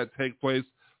shootings that take place.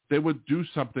 They would do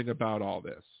something about all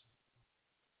this.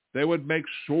 They would make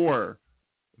sure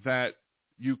that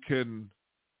you can,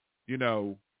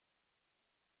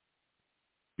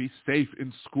 be safe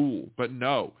in school. But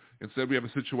no, instead we have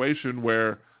a situation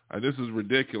where, and this is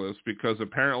ridiculous because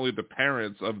apparently the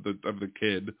parents of the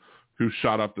kid who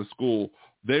shot up the school,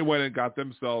 they went and got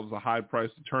themselves a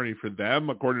high-priced attorney for them,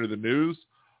 according to the news,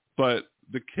 but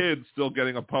the kid's still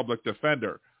getting a public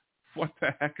defender. What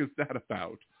the heck is that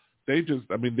about? They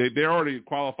already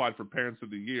qualified for Parents of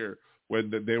the Year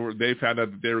when they found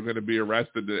out that they were going to be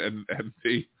arrested and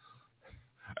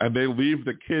they leave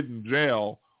the kid in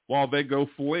jail while they go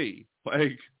flee.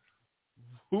 Like,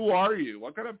 who are you?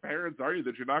 What kind of parents are you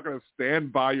that you're not going to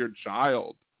stand by your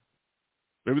child?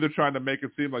 Maybe they're trying to make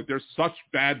it seem like they're such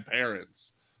bad parents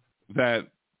that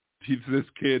this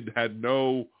kid had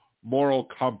no moral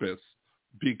compass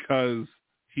because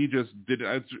he just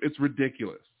didn't. It's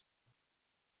ridiculous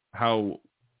how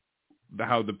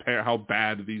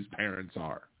bad these parents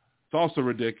are. It's also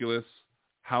ridiculous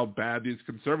how bad these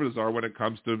conservatives are when it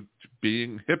comes to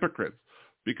being hypocrites.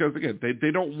 Because again, they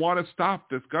don't want to stop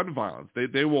this gun violence.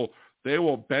 They will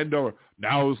bend over.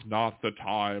 Now's not the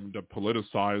time to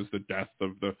politicize the death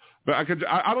of the. But I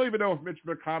don't even know if Mitch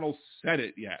McConnell said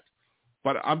it yet.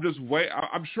 But I'm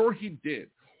sure he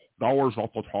did. Now is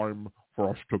not the time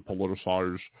for us to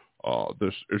politicize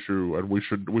this issue, and we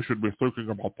should be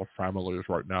thinking about the families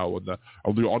right now and the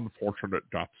unfortunate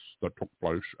deaths that took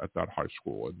place at that high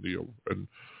school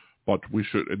but we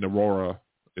should in the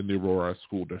Aurora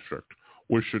school district.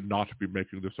 We should not be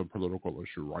making this a political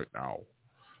issue right now.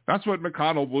 That's what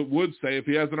McConnell would say if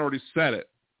he hasn't already said it.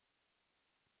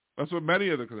 That's what many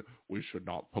of we should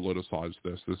not politicize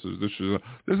this. This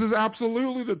is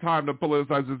absolutely the time to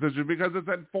politicize this issue because it's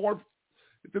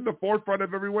in the forefront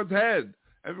of everyone's head.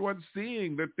 Everyone's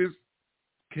seeing that this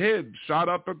kid shot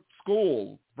up at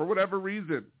school for whatever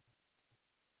reason.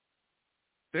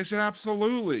 They should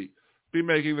absolutely be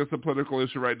making this a political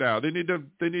issue right now. They need to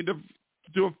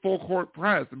do a full court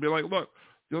press and be like, look,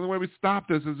 the only way we stop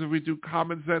this is if we do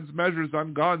common sense measures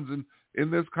on guns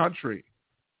in this country.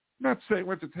 I'm not saying we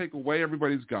have to take away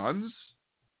everybody's guns,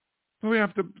 but we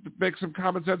have to make some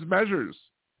common sense measures.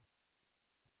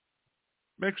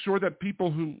 Make sure that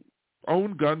people who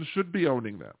own guns should be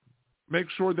owning them. Make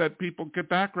sure that people get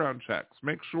background checks.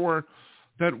 Make sure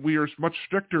that we are much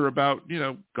stricter about,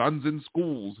 guns in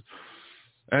schools.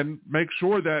 And make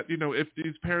sure that, if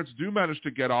these parents do manage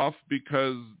to get off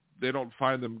because they don't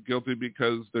find them guilty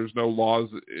because there's no laws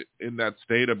in that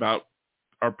state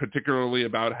particularly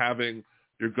about having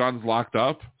your guns locked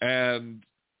up, and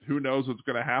who knows what's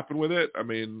going to happen with it. I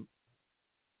mean,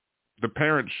 the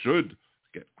parents should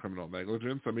get criminal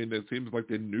negligence. I mean, it seems like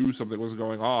they knew something was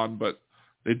going on, but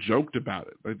they joked about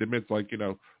it. Like they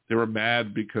were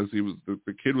mad because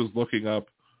the kid was looking up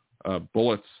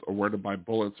bullets or where to buy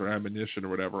bullets or ammunition or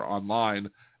whatever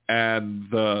online, and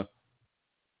the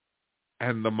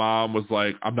mom was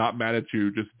like, "I'm not mad at you,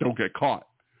 just don't get caught."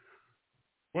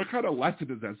 What kind of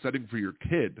lesson is that setting for your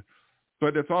kid?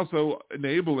 But it's also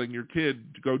enabling your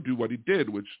kid to go do what he did,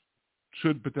 which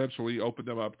should potentially open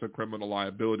them up to criminal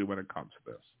liability when it comes to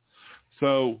this.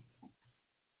 So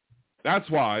that's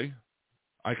why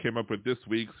I came up with this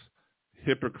week's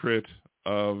Hypocrite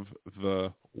of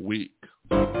the Week.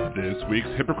 This week's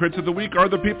Hypocrites of the Week are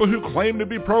the people who claim to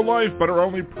be pro-life but are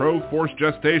only pro-forced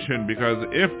gestation, because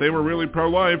if they were really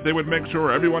pro-life, they would make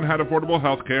sure everyone had affordable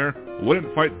health care,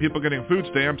 wouldn't fight people getting food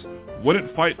stamps,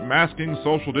 wouldn't fight masking,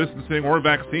 social distancing, or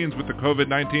vaccines with the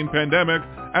COVID-19 pandemic,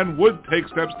 and would take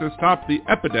steps to stop the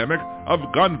epidemic of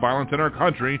gun violence in our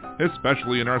country,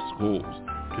 especially in our schools.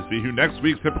 To see who next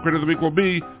week's Hypocrite of the Week will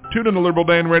be, tune in to Liberal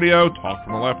Dan Radio, Talk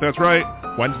from the Left, that's right,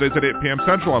 Wednesdays at 8 p.m.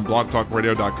 Central on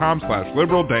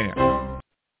blogtalkradio.com/LiberalDan.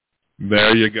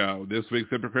 There you go. This week's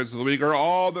Hypocrites of the Week are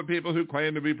all the people who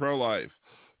claim to be pro-life,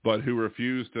 but who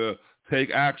refuse to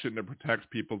take action to protect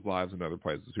people's lives in other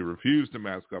places, who refuse to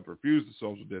mask up, refuse to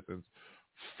social distance,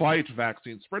 fight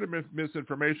vaccines, spread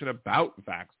misinformation about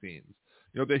vaccines.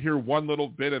 They hear one little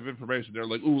bit of information, they're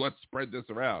like, ooh, let's spread this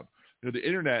around. The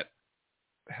internet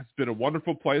has been a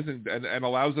wonderful place and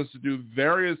allows us to do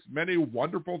many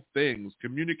wonderful things,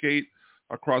 communicate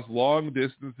across long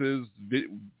distances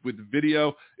with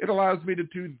video. It allows me to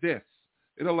do this.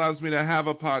 It allows me to have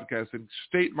a podcast and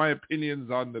state my opinions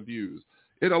on the views.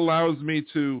 It allows me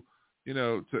to,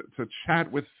 to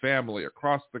chat with family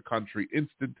across the country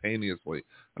instantaneously.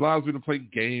 It allows me to play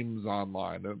games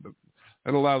online. It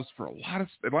allows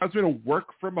it allows me to work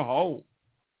from home.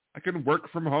 I can work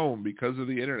from home because of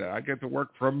the internet. I get to work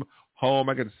from home.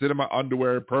 I get to sit in my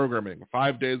underwear programming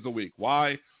 5 days a week.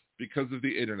 Why? Because of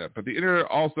the internet. But the internet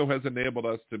also has enabled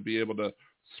us to be able to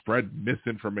spread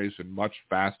misinformation much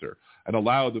faster and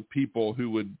allow the people who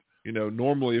would,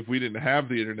 normally if we didn't have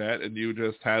the internet and you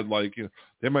just had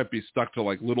they might be stuck to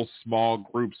little small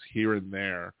groups here and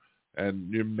there. And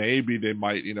maybe they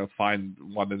might, find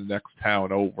one in the next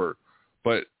town over.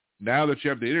 But now that you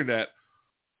have the internet,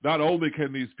 not only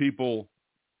can these people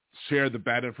share the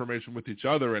bad information with each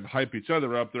other and hype each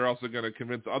other up, they're also going to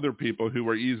convince other people who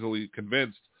are easily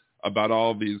convinced about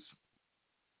all these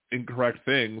incorrect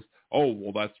things. Oh,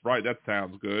 well, that's right. That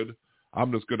sounds good.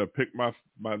 I'm just going to pick my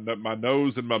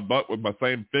nose and my butt with my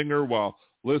same finger while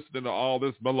listening to all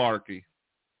this malarkey.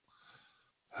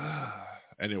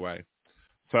 Anyway,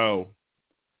 so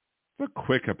a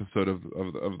quick episode of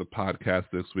the podcast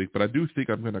this week, but I do think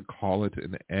I'm going to call it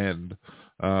an end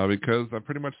because I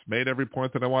pretty much made every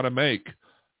point that I want to make.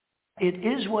 It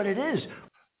is what it is.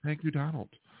 Thank you, Donald.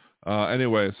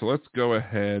 Anyway, so let's go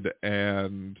ahead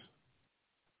and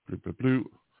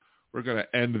we're going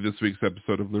to end this week's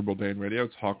episode of Liberal Dan Radio,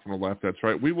 Talk from the Left. That's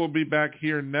right. We will be back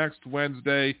here next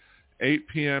Wednesday, 8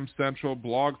 p.m. Central,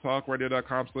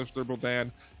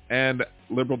 blogtalkradio.com/LiberalDan, and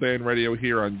Liberal Dan Radio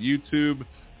here on YouTube.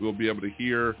 We'll be able to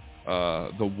hear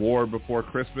The War Before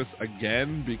Christmas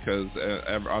again because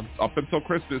up until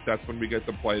Christmas, that's when we get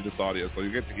to play this audio. So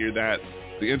you get to hear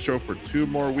the intro for 2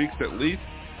 more weeks at least.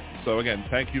 So again,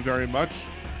 thank you very much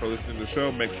for listening to the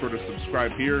show. Make sure to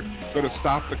subscribe here. Go to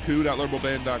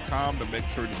stopthecoup.liberaldan.com to make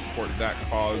sure to support that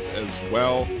cause as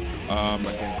well. Again,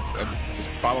 and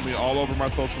just follow me all over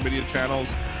my social media channels.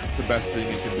 It's the best thing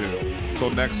you can do. Until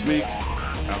next week,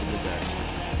 have a good day.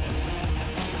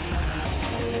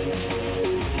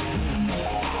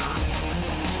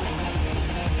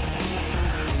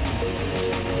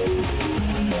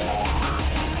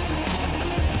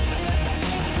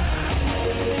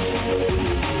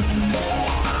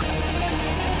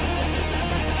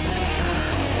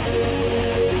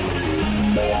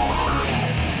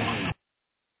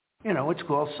 It's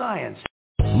called science.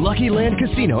 Lucky Land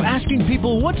Casino, asking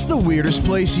people, what's the weirdest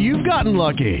place you've gotten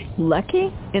lucky?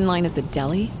 Lucky? In line at the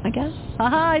deli, I guess?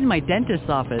 Aha, in my dentist's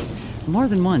office. More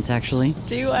than once, actually.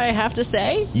 Do I have to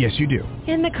say? Yes, you do.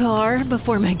 In the car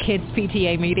before my kids'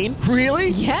 PTA meeting.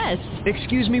 Really? Yes.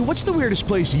 Excuse me, what's the weirdest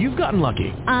place you've gotten lucky?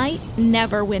 I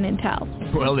never win and tell.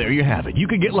 Well, there you have it. You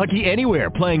can get lucky anywhere,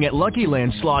 playing at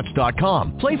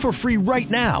LuckyLandSlots.com. Play for free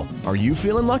right now. Are you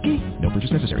feeling lucky? No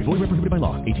purchase necessary. Void where prohibited by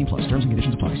law. 18+. Terms and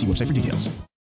conditions apply. See website for details.